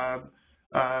the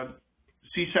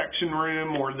C-section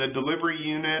room or the delivery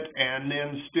unit, and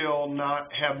then still not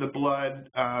have the blood.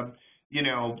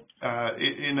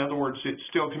 In other words, it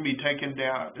still can be taken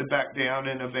back down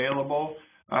and available.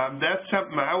 That's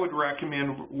something I would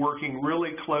recommend, working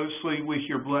really closely with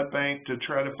your blood bank to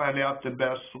try to find out the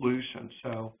best solution.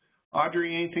 So,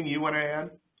 Audrey, anything you want to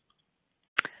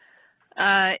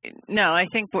add? No, I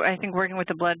think working with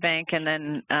the blood bank, and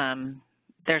then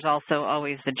there's also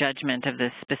always the judgment of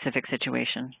the specific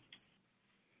situation.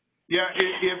 Yeah,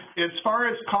 as far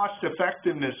as cost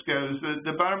effectiveness goes,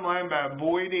 the bottom line, by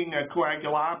avoiding a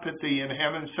coagulopathy and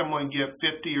having someone get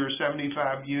 50 or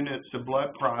 75 units of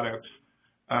blood products,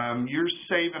 you're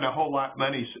saving a lot of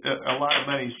money.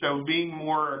 So being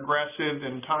more aggressive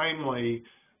and timely,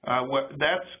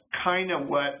 that's kind of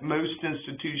what most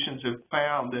institutions have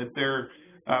found, that they're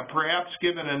perhaps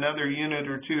given another unit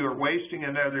or two or wasting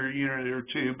another unit or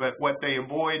two, but what they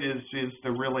avoid is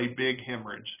the really big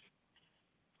hemorrhage.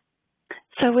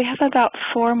 So we have about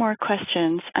 4 more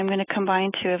questions. I'm going to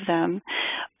combine 2 of them.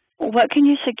 What can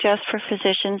you suggest for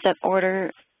physicians that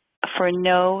order for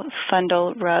no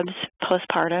fundal rubs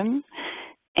postpartum?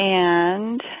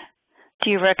 And do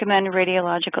you recommend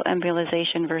radiological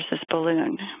embolization versus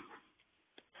balloon?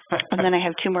 And then I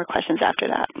have 2 more questions after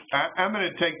that. I'm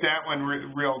going to take that one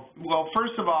real well.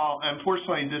 First of all,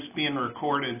 unfortunately, this is being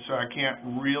recorded, so I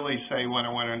can't really say what I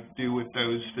want to do with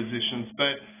those physicians.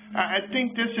 But I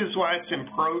think this is why it's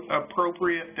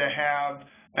appropriate to have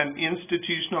an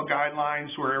institutional guidelines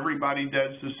where everybody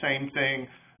does the same thing.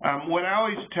 What I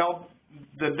always tell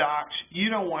the docs, you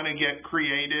don't want to get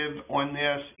creative on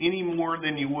this any more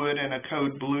than you would in a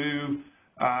code blue.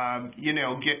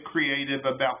 Get creative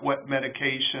about what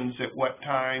medications at what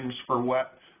times for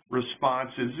what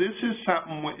responses. This is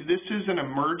something. This is an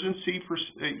emergency,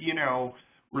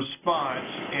 response.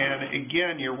 And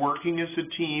again, you're working as a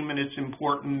team, and it's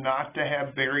important not to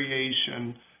have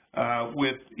variation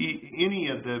with any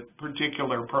of the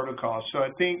particular protocols. So I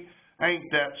think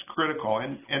that's critical.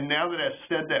 And now that I've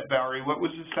said that, Valerie, what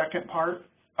was the second part?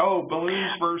 Oh,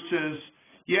 balloons versus,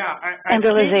 yeah. I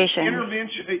embolization. Think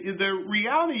intervention, the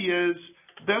reality is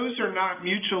those are not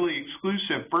mutually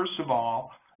exclusive, first of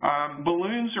all.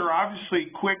 Balloons are obviously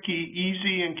quick,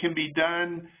 easy, and can be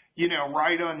done,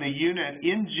 right on the unit.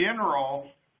 In general,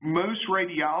 most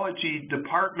radiology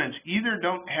departments either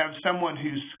don't have someone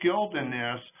who's skilled in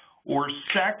this, or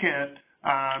second,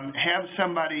 have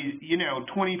somebody,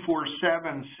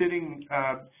 24/7 sitting,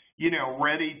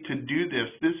 ready to do this.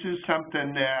 This is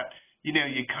something that,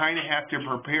 you kind of have to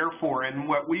prepare for. And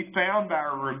what we found by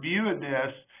our review of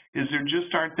this is there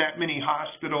just aren't that many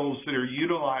hospitals that are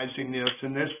utilizing this,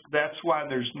 and that's why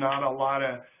there's not a lot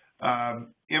of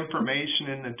information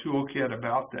in the toolkit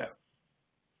about that.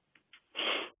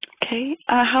 Okay.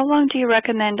 How long do you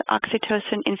recommend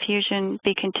oxytocin infusion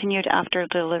be continued after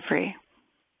delivery?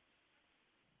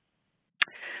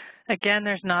 Again,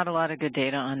 there's not a lot of good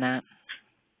data on that.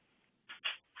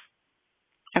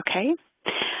 Okay.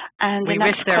 And we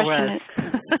wish there was.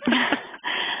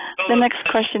 The next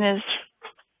question is,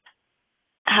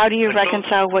 how do you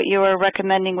reconcile what you are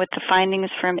recommending with the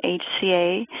findings from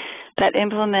HCA that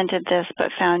implemented this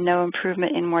but found no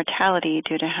improvement in mortality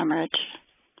due to hemorrhage?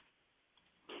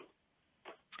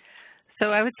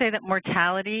 So I would say that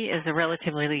mortality is a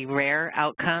relatively rare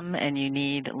outcome, and you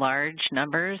need large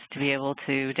numbers to be able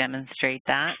to demonstrate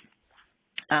that.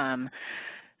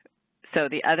 So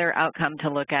the other outcome to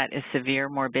look at is severe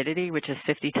morbidity, which is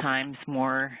 50 times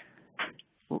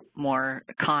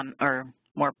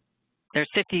there's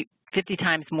 50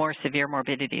 times more severe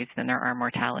morbidities than there are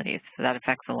mortalities, so that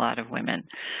affects a lot of women.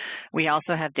 We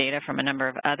also have data from a number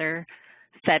of other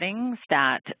settings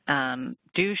that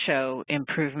do show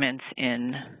improvements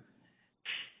in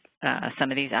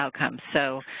some of these outcomes.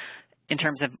 So in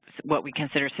terms of what we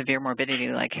consider severe morbidity,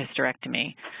 like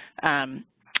hysterectomy.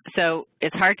 So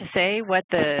it's hard to say what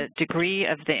the degree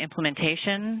of the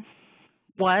implementation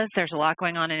was. There's a lot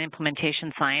going on in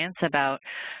implementation science about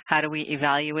how do we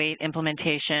evaluate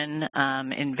implementation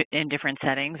in different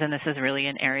settings, and this is really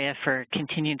an area for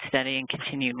continued study and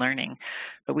continued learning.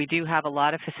 But we do have a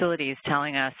lot of facilities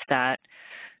telling us that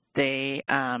they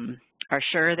are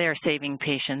sure they're saving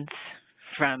patients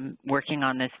from working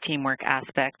on this teamwork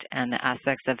aspect and the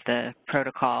aspects of the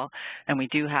protocol, and we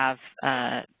do have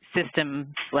systems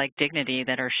like Dignity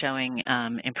that are showing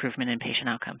improvement in patient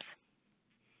outcomes.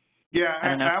 Yeah,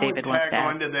 I would David tag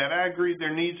on to that. I agree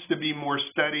there needs to be more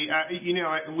study.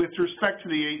 With respect to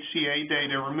the HCA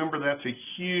data, remember that's a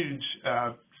huge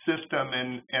system,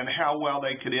 and how well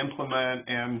they could implement,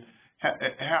 and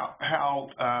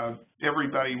how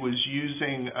everybody was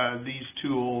using these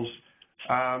tools.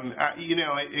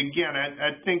 Again,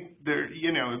 I think there,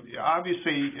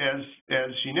 obviously,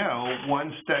 as you know,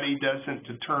 one study doesn't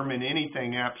determine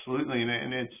anything absolutely,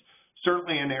 and it's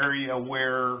certainly an area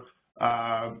where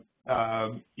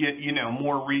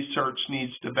more research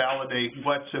needs to validate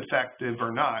what's effective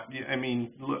or not. I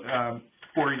mean,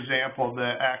 for example,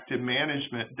 the active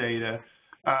management data.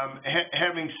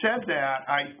 Having said that,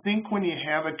 I think when you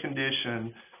have a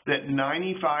condition that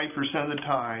 95% of the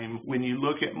time, when you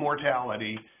look at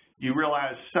mortality, you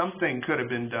realize something could have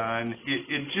been done.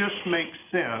 It just makes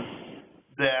sense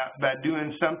that by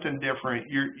doing something different,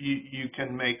 you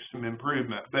can make some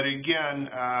improvement. But again,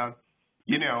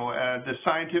 the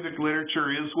scientific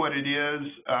literature is what it is.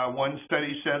 One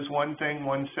study says one thing,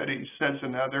 one study says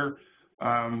another.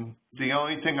 The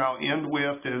only thing I'll end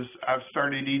with is I've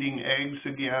started eating eggs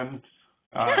again,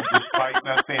 despite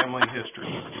my family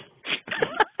history.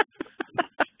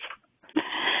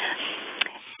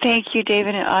 Thank you,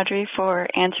 David and Audrey, for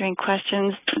answering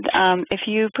questions. If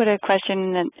you put a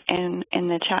question in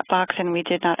the chat box and we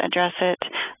did not address it,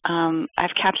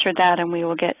 I've captured that and we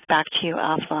will get back to you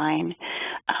offline.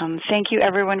 Thank you,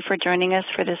 everyone, for joining us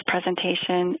for this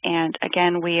presentation. And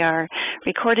again, we are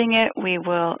recording it. We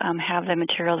will have the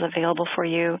materials available for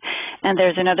you. And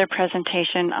there's another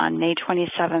presentation on May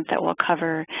 27th that will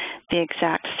cover the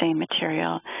exact same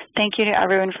material. Thank you to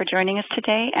everyone for joining us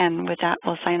today. And with that,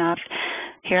 we'll sign off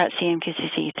here at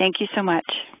CMQCC. Thank you so much.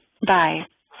 Bye.